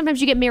in life. Sometimes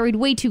you get married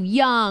way too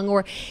young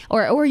or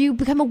you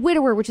become a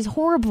widower, which is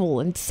horrible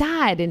and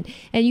sad, and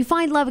you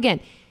find love again.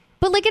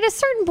 But like at a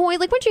certain point,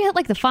 like once you hit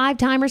like the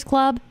 5-timers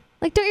club,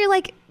 like, don't you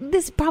like,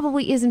 this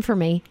probably isn't for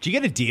me? Do you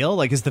get a deal?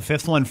 Like, is the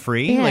 5th one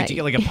free? Yeah. Like, do you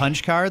get like a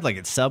punch card like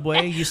at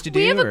Subway used to do?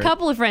 We have a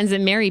couple of friends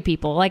that marry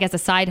people, like as a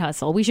side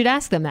hustle. We should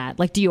ask them that.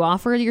 Like, do you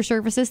offer your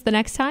services the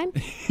next time?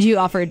 Do you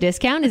offer a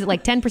discount? Is it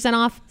like 10%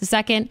 off the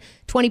second,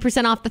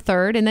 20% off the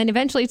third, and then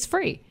eventually it's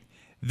free?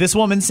 This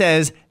woman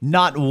says,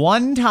 not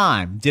one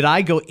time did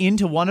I go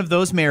into one of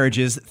those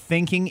marriages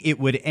thinking it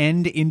would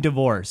end in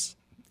divorce.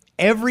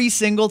 Every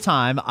single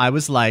time I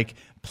was like,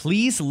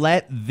 please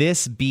let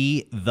this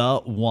be the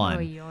one.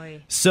 Oy,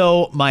 oy.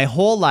 So my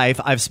whole life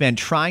I've spent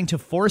trying to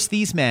force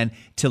these men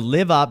to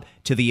live up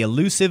to the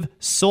elusive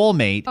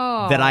soulmate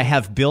that I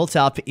have built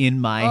up in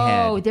my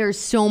head. Oh, there's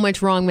so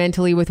much wrong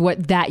mentally with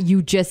what that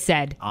you just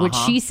said. What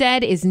she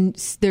said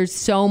is, there's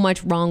so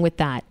much wrong with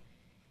that.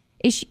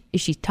 Is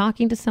she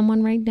talking to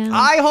someone right now?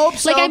 I hope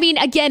so. Like, I mean,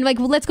 again, like,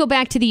 let's go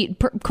back to the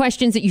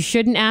questions that you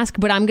shouldn't ask,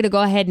 but I'm going to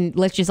go ahead and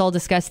let's just all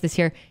discuss this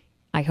here.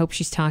 I hope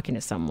she's talking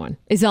to someone,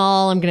 is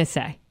all I'm going to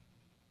say.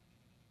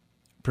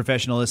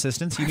 Professional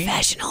assistance, you mean?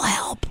 Professional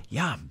help.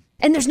 Yeah.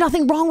 And there's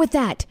nothing wrong with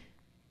that.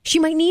 She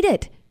might need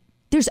it.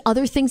 There's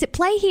other things at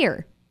play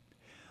here.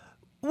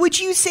 Would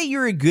you say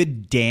you're a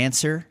good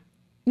dancer?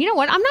 You know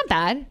what? I'm not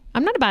bad.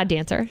 I'm not a bad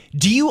dancer.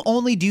 Do you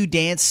only do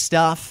dance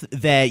stuff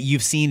that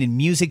you've seen in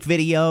music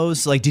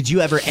videos? Like, did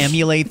you ever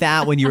emulate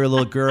that when you were a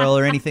little girl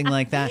or anything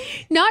like that?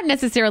 Not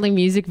necessarily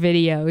music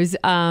videos.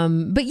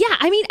 But yeah,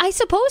 I mean, I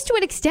suppose to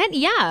an extent,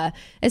 yeah.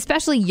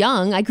 Especially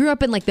young. I grew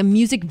up in like the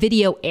music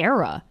video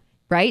era,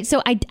 right?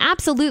 So I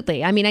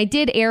absolutely, I mean, I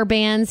did air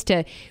bands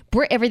to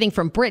everything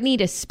from Britney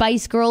to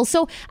Spice Girls.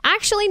 So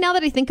actually, now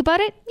that I think about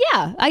it,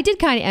 yeah, I did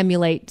kind of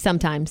emulate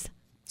sometimes.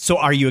 So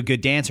are you a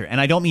good dancer?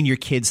 And I don't mean your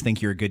kids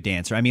think you're a good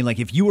dancer. I mean, like,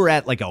 if you were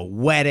at like a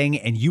wedding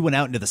and you went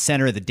out into the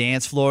center of the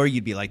dance floor,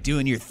 you'd be like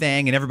doing your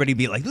thing and everybody'd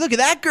be like, look at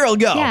that girl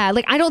go. Yeah,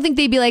 like I don't think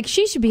they'd be like,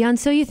 she should be on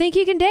So You Think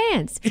You Can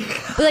Dance.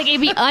 But like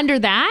it'd be under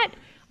that,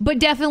 but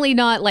definitely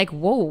not like,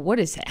 whoa, what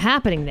is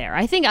happening there?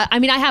 I think, I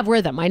mean, I have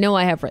rhythm. I know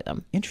I have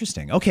rhythm.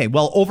 Interesting. Okay,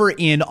 well, over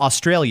in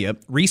Australia,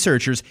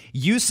 researchers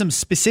used some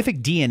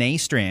specific DNA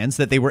strands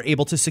that they were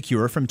able to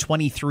secure from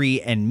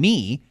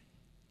 23andMe.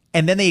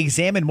 And then they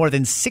examined more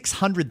than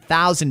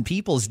 600,000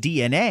 people's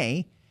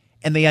DNA,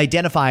 and they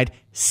identified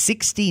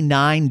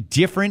 69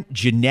 different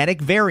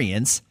genetic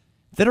variants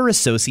that are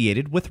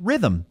associated with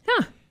rhythm.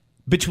 Huh.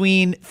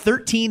 Between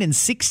 13 and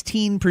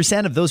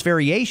 16% of those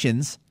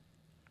variations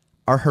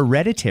are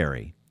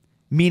hereditary,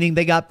 meaning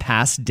they got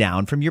passed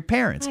down from your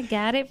parents. I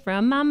got it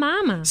from my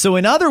mama. So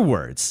in other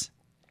words,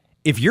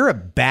 if you're a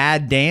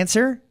bad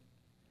dancer,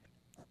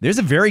 there's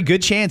a very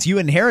good chance you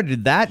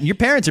inherited that, and your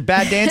parents are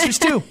bad dancers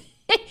too.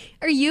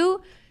 Are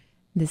you?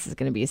 This is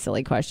going to be a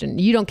silly question.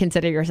 You don't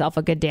consider yourself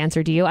a good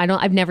dancer, do you?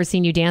 I've never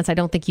seen you dance. I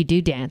don't think you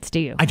do dance, do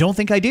you? I don't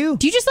think I do.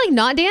 Do you just like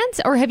not dance,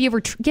 or have you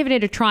ever given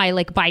it a try,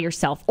 like by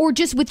yourself, or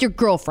just with your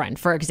girlfriend,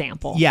 for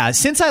example? Yeah,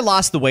 since I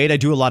lost the weight, I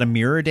do a lot of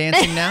mirror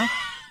dancing now,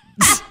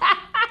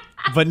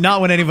 but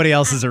not when anybody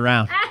else is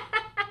around.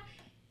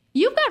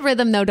 You've got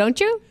rhythm, though, don't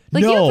you?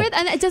 Like No. you've read,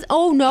 and it does.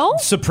 Oh no.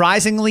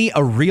 Surprisingly,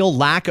 a real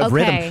lack of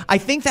Okay. rhythm. I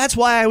think that's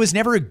why I was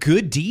never a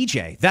good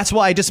DJ. That's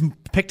why I just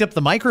picked up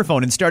the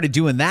microphone and started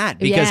doing that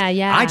because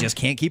Yeah. I just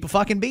can't keep a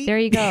fucking beat. There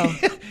you go.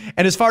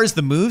 And as far as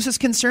the moves is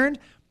concerned,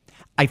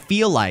 I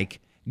feel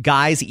like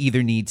guys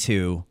either need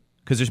to,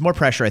 because there's more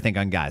pressure, I think,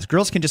 on guys.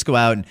 Girls can just go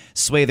out and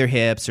sway their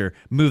hips or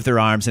move their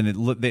arms, and it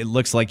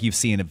looks like you've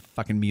seen a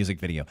fucking music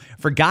video.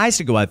 For guys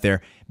to go out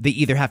there, they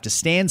either have to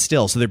stand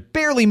still, so they're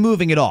barely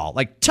moving at all,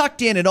 like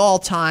tucked in at all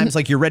times,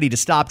 like you're ready to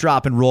stop,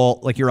 drop, and roll,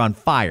 like you're on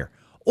fire.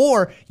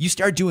 Or you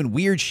start doing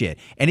weird shit,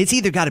 and it's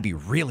either got to be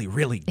really,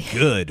 really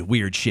good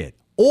weird shit,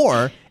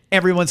 or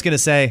everyone's going to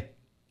say,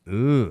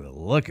 ooh,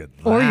 look at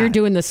that. Or you're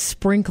doing the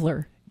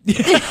sprinkler.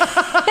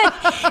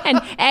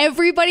 And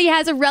everybody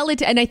has a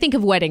relative. And I think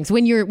of weddings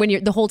when you're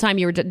the whole time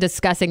you were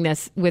discussing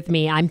this with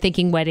me, I'm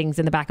thinking weddings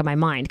in the back of my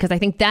mind because I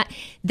think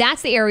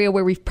that's the area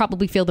where we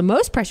probably feel the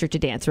most pressure to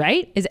dance,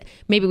 right? Is it,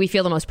 maybe we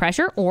feel the most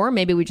pressure, or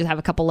maybe we just have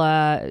a couple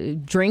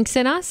of drinks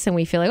in us and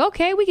we feel like,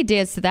 okay, we could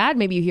dance to that.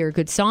 Maybe you hear a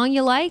good song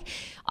you like.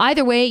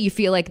 Either way, you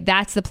feel like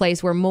that's the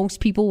place where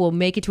most people will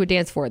make it to a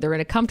dance floor. They're in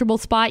a comfortable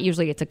spot.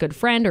 Usually it's a good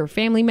friend or a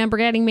family member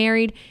getting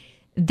married.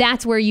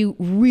 That's where you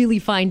really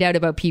find out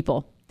about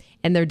people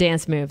and their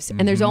dance moves.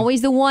 And there's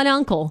always the one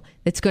uncle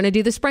that's going to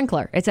do the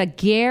sprinkler. It's a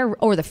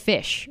or the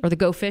fish or the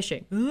go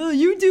fishing. Oh,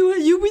 you do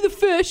it. You be the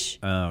fish.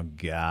 Oh,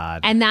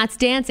 God. And that's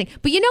dancing.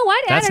 But you know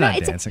what? That's I don't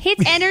not know. dancing.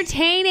 It's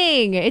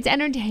entertaining. It's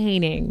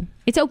entertaining.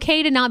 It's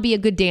okay to not be a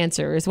good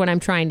dancer is what I'm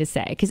trying to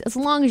say. Because as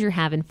long as you're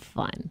having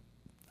fun.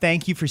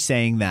 Thank you for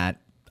saying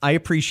that. I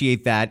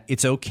appreciate that.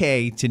 It's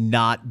okay to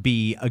not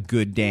be a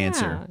good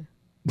dancer.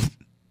 Yeah.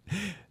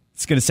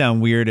 It's going to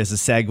sound weird as a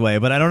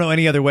segue, but I don't know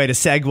any other way to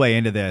segue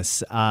into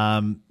this.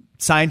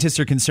 Scientists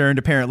are concerned,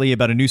 apparently,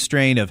 about a new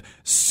strain of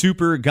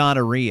super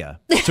gonorrhea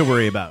to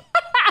worry about.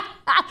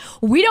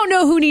 We don't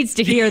know who needs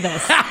to hear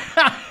this,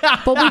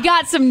 but we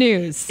got some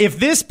news. If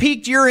this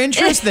piqued your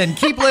interest, then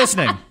keep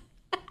listening.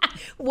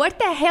 What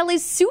the hell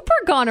is super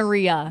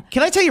gonorrhea?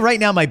 Can I tell you right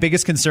now, my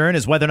biggest concern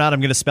is whether or not I'm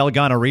going to spell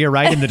gonorrhea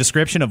right in the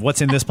description of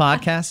what's in this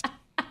podcast.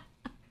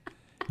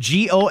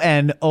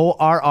 Gonorrhea.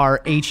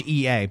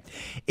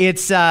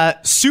 It's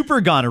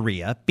super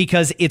gonorrhea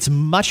because it's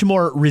much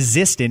more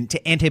resistant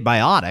to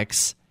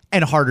antibiotics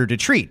and harder to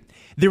treat.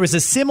 There was a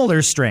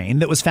similar strain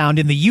that was found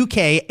in the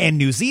UK and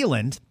New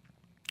Zealand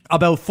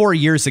about 4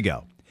 years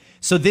ago.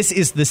 So this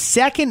is the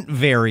second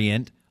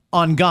variant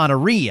on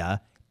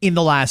gonorrhea in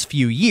the last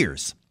few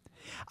years.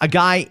 A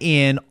guy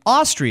in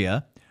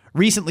Austria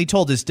recently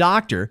told his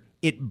doctor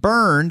it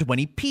burned when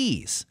he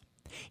pees.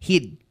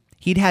 He'd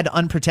had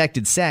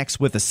unprotected sex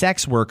with a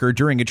sex worker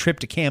during a trip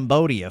to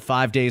Cambodia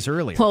 5 days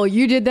earlier. Well,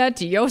 you did that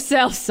to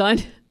yourself, son.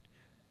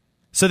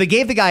 So they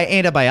gave the guy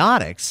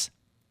antibiotics.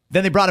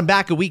 Then they brought him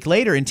back a week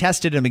later and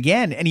tested him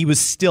again, and he was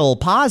still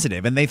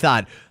positive. And they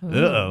thought,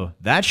 uh-oh,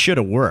 that should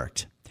have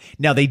worked.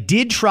 Now, they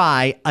did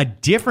try a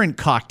different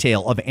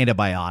cocktail of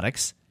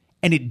antibiotics,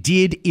 and it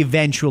did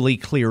eventually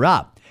clear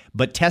up.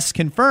 But tests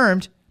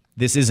confirmed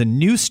this is a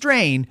new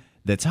strain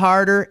that's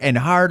harder and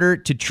harder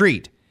to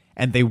treat.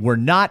 And they were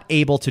not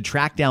able to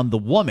track down the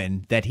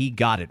woman that he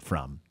got it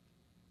from.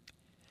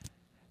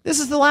 This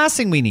is the last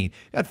thing we need.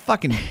 Got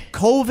fucking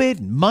COVID,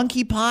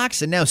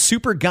 monkeypox, and now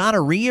super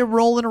gonorrhea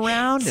rolling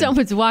around.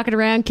 Someone's walking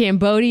around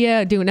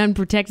Cambodia doing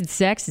unprotected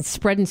sex and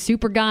spreading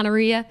super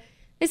gonorrhea.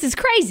 This is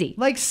crazy.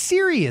 Like,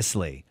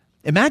 seriously.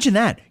 Imagine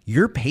that.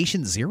 You're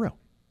patient zero.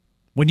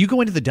 When you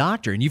go into the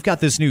doctor and you've got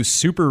this new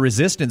super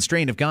resistant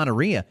strain of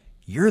gonorrhea,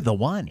 you're the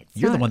one.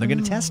 You're the one they're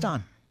going to test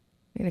on.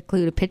 You're going to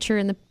include a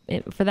picture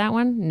for that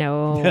one?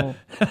 No.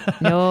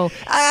 No.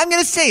 I'm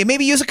going to say,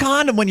 maybe use a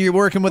condom when you're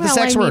working with a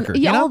sex worker.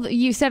 You, you know?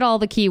 you said all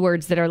the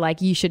keywords that are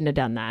like, you shouldn't have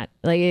done that.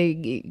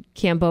 Like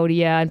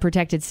Cambodia,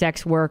 unprotected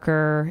sex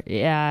worker,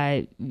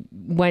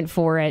 went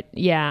for it.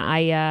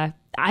 Yeah,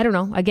 I don't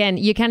know. Again,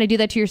 you kind of do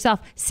that to yourself.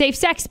 Safe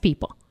sex,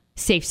 people.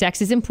 Safe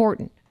sex is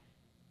important.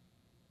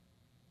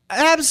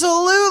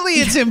 Absolutely,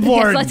 it's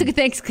important.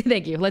 Yes,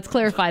 thank you. Let's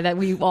clarify that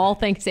we all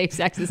think safe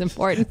sex is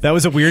important. That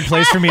was a weird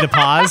place for me to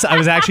pause. I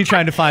was actually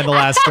trying to find the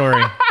last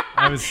story.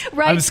 I was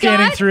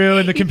scanning Scott? through,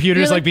 and the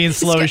computer's like being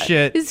slow as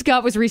shit.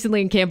 Scott was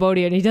recently in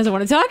Cambodia, and he doesn't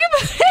want to talk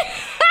about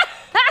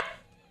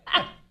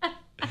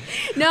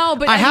it. No,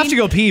 but I have to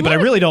go pee, but I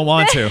really don't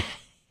want to.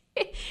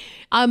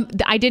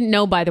 I didn't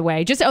know, by the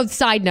way, just a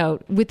side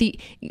note,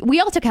 we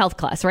all took health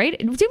class, right?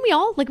 Didn't we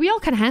all? Like, we all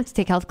kind of had to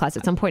take health class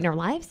at some point in our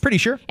lives. Pretty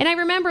sure. And I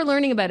remember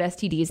learning about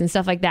STDs and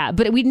stuff like that,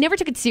 but we never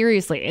took it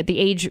seriously at the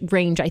age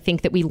range, I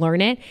think, that we learn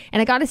it.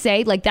 And I got to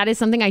say, like, that is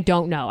something I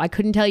don't know. I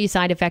couldn't tell you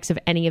side effects of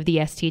any of the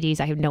STDs.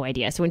 I have no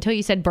idea. So until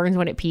you said burns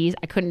when it pees,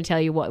 I couldn't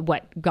tell you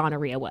what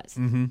gonorrhea was.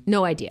 Mm-hmm.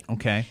 No idea.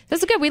 Okay.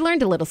 That's good. We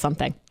learned a little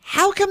something.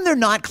 How come they're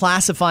not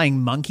classifying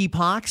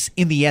monkeypox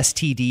in the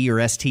STD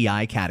or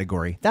STI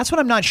category? That's what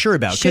I'm not sure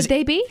about. Should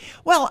they be?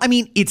 Well, I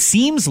mean, it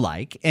seems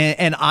like,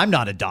 and I'm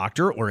not a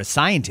doctor or a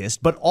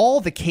scientist, but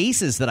all the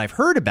cases that I've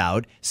heard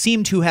about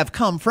seem to have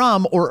come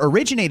from or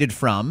originated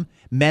from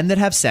men that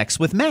have sex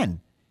with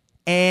men.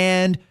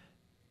 And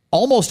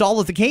almost all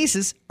of the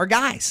cases are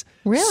guys.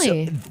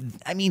 Really? So,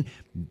 I mean,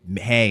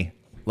 hey,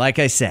 like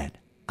I said,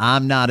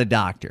 I'm not a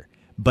doctor.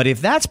 But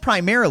if that's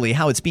primarily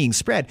how it's being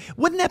spread,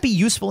 wouldn't that be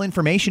useful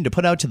information to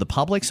put out to the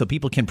public so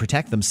people can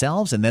protect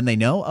themselves and then they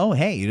know, oh,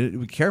 hey,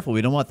 be careful,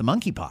 we don't want the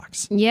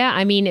monkeypox? Yeah,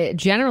 I mean,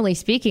 generally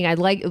speaking,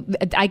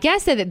 I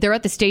guess that they're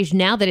at the stage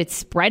now that it's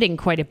spreading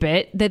quite a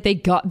bit, that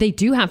they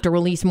do have to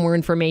release more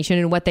information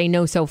in what they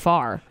know so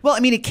far. Well,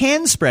 I mean, it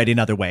can spread in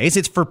other ways.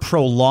 It's for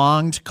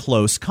prolonged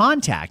close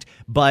contact.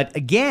 But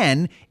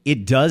again,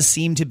 it does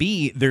seem to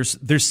be there's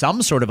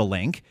some sort of a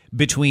link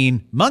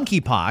between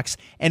monkeypox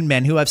and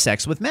men who have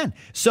sex with men.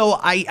 So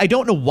I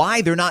don't know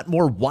why they're not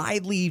more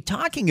widely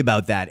talking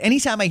about that.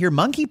 Anytime I hear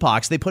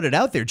monkeypox, they put it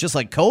out there just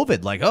like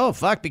COVID. Like, oh,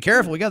 fuck, be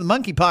careful. We got the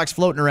monkeypox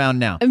floating around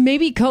now.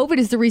 Maybe COVID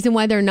is the reason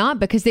why they're not,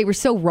 because they were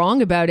so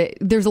wrong about it.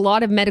 There's a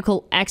lot of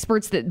medical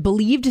experts that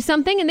believed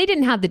something and they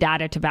didn't have the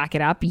data to back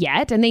it up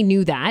yet. And they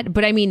knew that.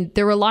 But I mean,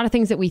 there were a lot of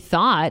things that we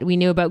thought we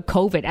knew about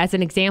COVID as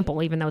an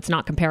example, even though it's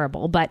not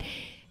comparable. But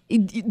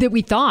that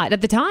we thought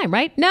at the time,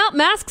 right? No,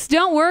 masks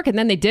don't work. And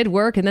then they did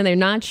work and then they're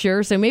not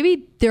sure. So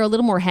maybe they're a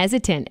little more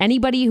hesitant.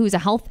 Anybody who's a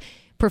health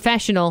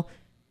professional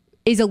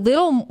is a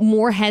little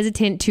more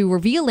hesitant to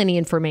reveal any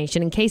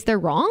information in case they're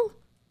wrong.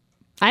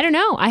 I don't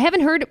know. I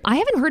haven't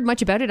heard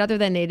much about it other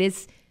than it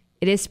is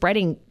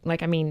spreading,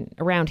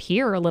 around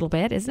here a little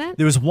bit, isn't it?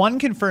 There was one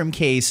confirmed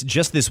case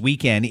just this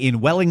weekend in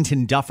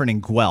Wellington, Dufferin,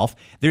 and Guelph.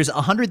 There's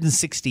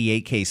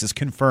 168 cases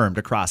confirmed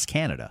across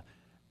Canada.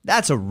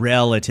 That's a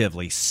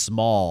relatively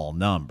small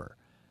number,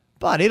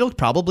 but it'll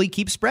probably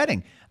keep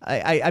spreading.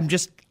 I'm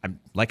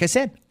like I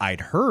said,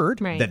 I'd heard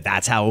that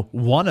that's how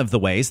one of the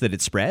ways that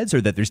it spreads,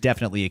 or that there's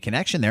definitely a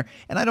connection there.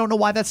 And I don't know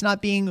why that's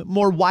not being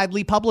more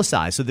widely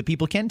publicized so that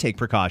people can take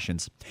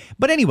precautions.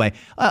 But anyway,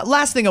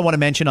 last thing I want to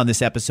mention on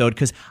this episode,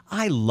 because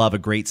I love a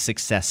great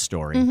success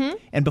story. Mm-hmm.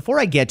 And before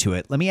I get to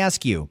it, let me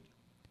ask you,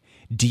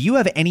 do you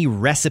have any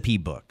recipe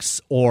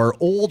books or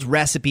old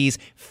recipes,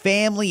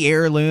 family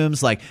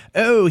heirlooms, like,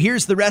 oh,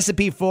 here's the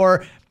recipe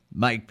for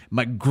my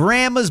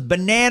grandma's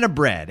banana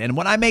bread, and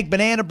when I make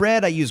banana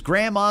bread, I use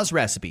grandma's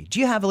recipe?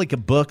 Do you have like a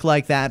book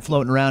like that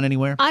floating around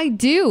anywhere? I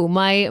do.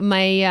 My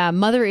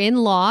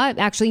mother-in-law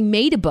actually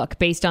made a book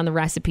based on the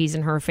recipes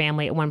in her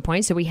family at one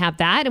point, so we have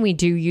that, and we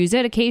do use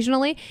it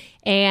occasionally.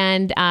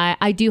 And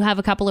I do have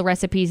a couple of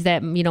recipes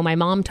that my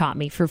mom taught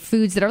me for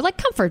foods that are like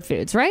comfort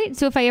foods, right?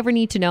 So if I ever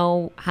need to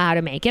know how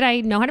to make it,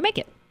 I know how to make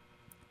it.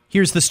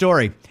 Here's the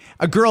story.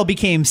 A girl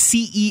became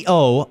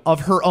CEO of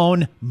her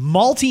own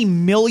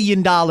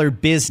multi-million-dollar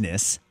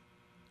business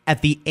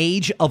at the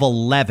age of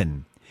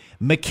 11.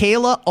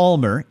 Michaela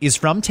Ulmer is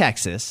from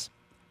Texas.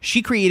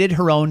 She created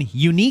her own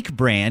unique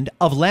brand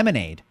of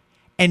lemonade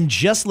and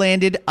just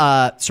landed,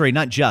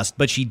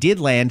 she did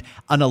land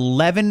an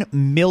 $11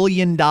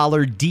 million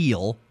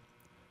deal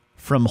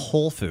from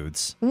Whole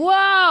Foods.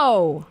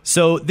 Whoa!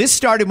 So this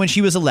started when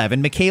she was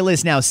 11. Michaela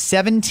is now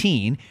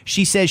 17.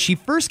 She says she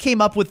first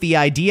came up with the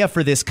idea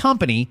for this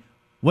company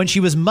when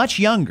she was much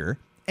younger,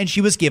 and she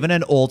was given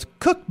an old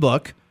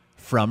cookbook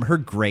from her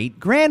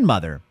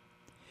great-grandmother.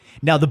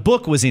 Now, the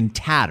book was in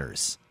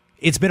tatters.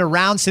 It's been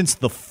around since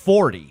the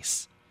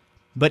 40s.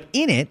 But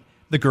in it,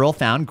 the girl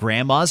found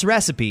Grandma's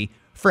recipe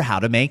for how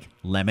to make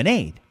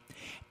lemonade.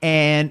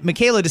 And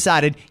Michaela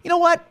decided, you know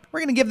what?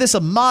 We're going to give this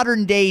a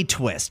modern-day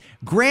twist.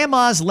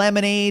 Grandma's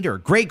lemonade or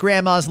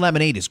great-grandma's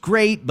lemonade is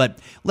great, but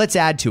let's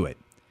add to it.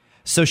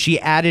 So she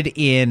added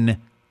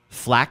in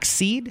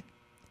flaxseed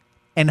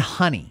and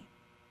honey.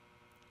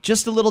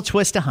 Just a little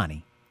twist of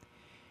honey.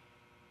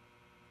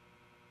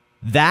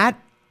 That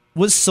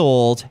was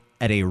sold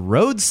at a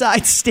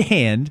roadside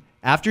stand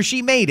after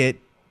she made it,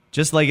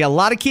 just like a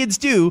lot of kids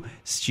do.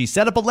 She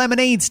set up a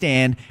lemonade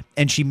stand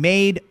and she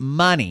made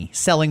money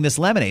selling this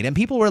lemonade. And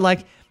people were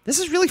like, this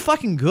is really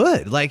fucking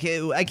good. Like,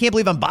 I can't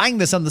believe I'm buying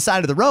this on the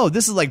side of the road.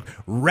 This is like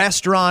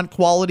restaurant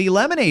quality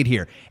lemonade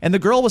here. And the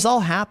girl was all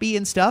happy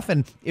and stuff.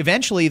 And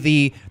eventually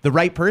the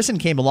right person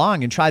came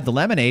along and tried the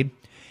lemonade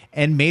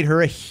and made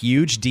her a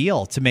huge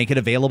deal to make it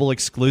available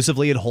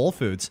exclusively at Whole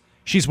Foods.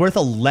 She's worth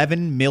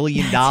 $11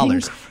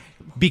 million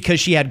because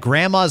she had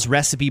Grandma's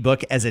recipe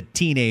book as a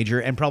teenager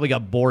and probably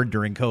got bored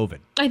during COVID.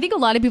 I think a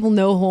lot of people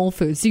know Whole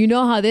Foods, so you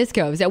know how this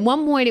goes. At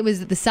one point, it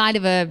was at the side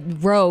of a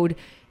road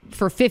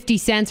for 50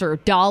 cents or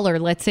 $1,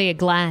 let's say, a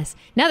glass.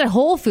 Now that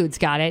Whole Foods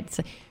got it, it's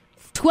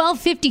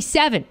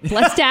 $12.57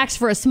 plus tax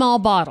for a small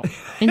bottle.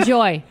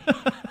 Enjoy.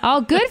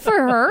 Oh, good for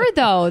her,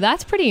 though.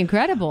 That's pretty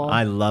incredible.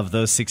 I love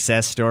those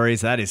success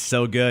stories. That is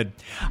so good.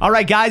 All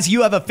right, guys,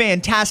 you have a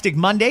fantastic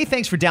Monday.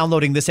 Thanks for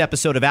downloading this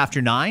episode of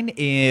After 9.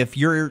 If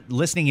you're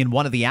listening in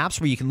one of the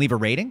apps where you can leave a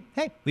rating,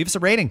 hey, leave us a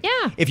rating.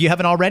 Yeah. If you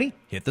haven't already,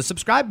 hit the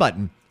subscribe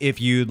button.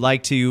 If you'd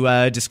like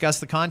to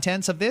discuss the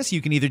contents of this,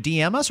 you can either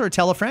DM us or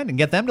tell a friend and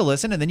get them to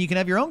listen, and then you can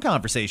have your own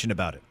conversation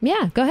about it.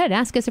 Yeah, go ahead.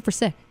 Ask us if we're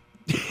sick.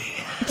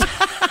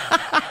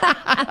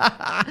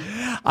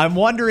 I'm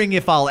wondering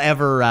if I'll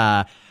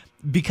ever,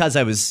 because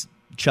I was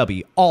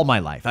chubby all my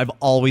life, I've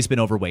always been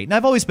overweight, and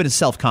I've always been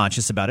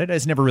self-conscious about it. I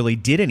just never really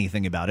did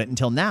anything about it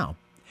until now.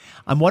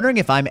 I'm wondering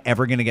if I'm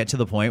ever going to get to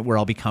the point where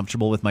I'll be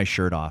comfortable with my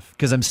shirt off,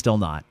 because I'm still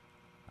not.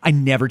 I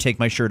never take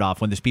my shirt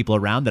off when there's people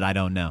around that I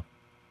don't know.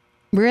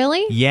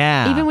 Really?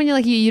 Yeah. Even when you're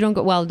like, you don't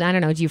go, well, I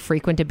don't know, do you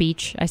frequent a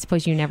beach? I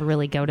suppose you never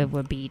really go to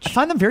a beach. I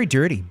find them very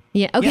dirty.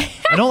 Yeah, okay. Yeah,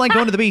 I don't like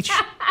going to the beach.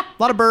 A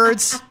lot of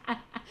birds.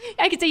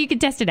 I could say you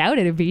could test it out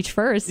at a beach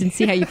first and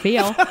see how you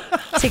feel.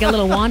 Take a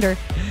little wander.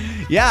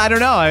 Yeah, I don't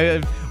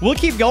know. We'll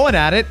keep going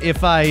at it.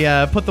 If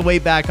I put the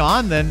weight back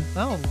on, then,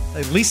 well,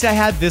 at least I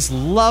had this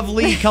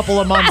lovely couple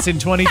of months in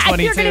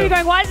 2022. You're going to be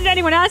going, why isn't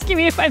anyone asking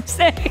me if I'm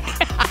sick?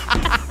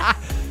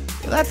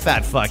 That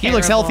fat fuck. Terrible. He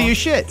looks healthy as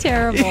shit.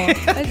 Terrible.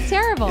 It's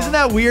terrible. Isn't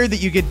that weird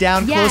that you get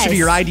down closer to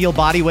your ideal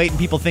body weight and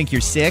people think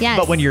you're sick? Yes.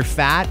 But when you're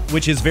fat,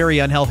 which is very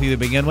unhealthy to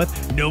begin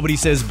with, nobody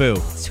says boo.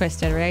 It's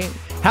twisted, right?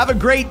 Have a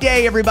great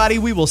day, everybody.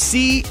 We will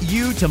see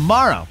you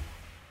tomorrow.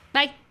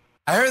 Bye.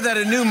 I heard that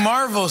a new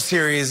Marvel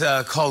series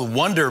called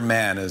Wonder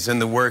Man is in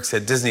the works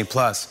at Disney+.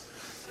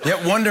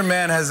 Yet Wonder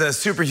Man has a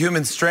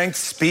superhuman strength,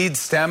 speed,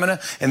 stamina,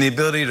 and the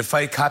ability to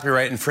fight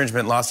copyright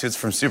infringement lawsuits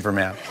from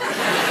Superman.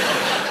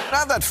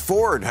 Now that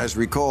Ford has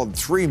recalled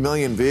 3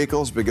 million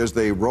vehicles because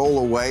they roll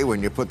away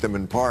when you put them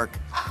in park,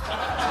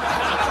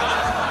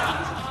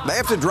 they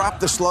have to drop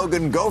the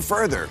slogan, go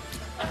further,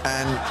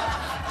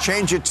 and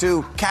change it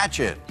to catch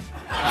it.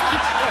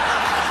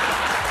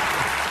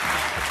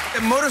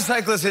 A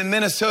motorcyclist in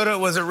Minnesota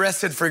was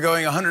arrested for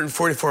going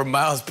 144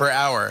 miles per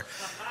hour.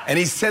 And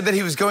he said that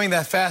he was going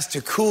that fast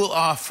to cool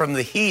off from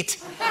the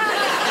heat.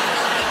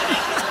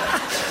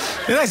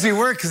 It actually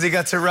worked because he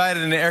got to ride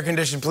in an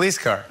air-conditioned police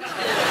car.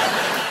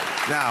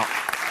 Now,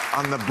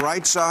 on the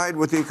bright side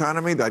with the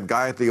economy, that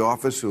guy at the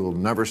office who will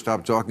never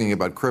stop talking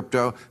about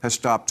crypto has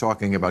stopped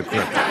talking about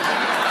crypto.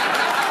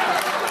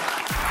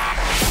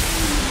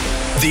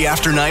 The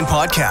After 9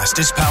 podcast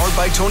is powered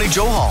by Tony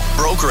Johal,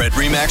 broker at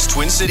RE/MAX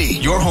Twin City.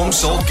 Your home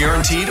sold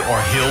guaranteed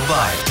or he'll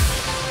buy it.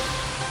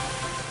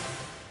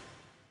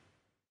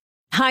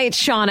 Hi,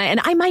 it's Shauna, and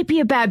I might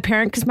be a bad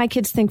parent because my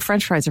kids think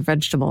French fries are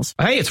vegetables.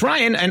 Hey, it's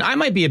Ryan, and I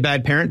might be a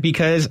bad parent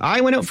because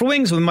I went out for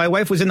wings when my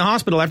wife was in the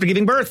hospital after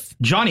giving birth.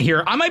 Johnny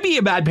here. I might be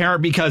a bad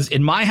parent because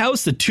in my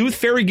house, the tooth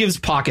fairy gives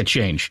pocket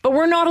change. But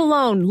we're not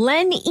alone.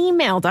 Len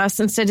emailed us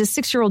and said his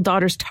 6-year-old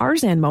daughter's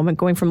Tarzan moment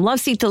going from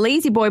love seat to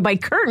lazy boy by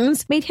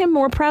curtains made him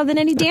more proud than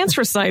any dance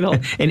recital.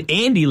 And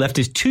Andy left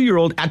his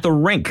 2-year-old at the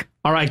rink.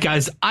 All right,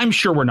 guys, I'm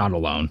sure we're not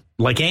alone.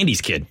 Like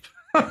Andy's kid.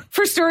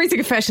 For stories and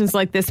confessions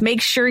like this,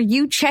 make sure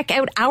you check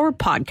out our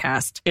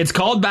podcast. It's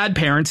called Bad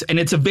Parents, and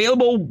it's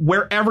available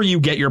wherever you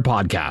get your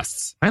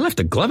podcasts. I left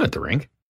a glove at the rink.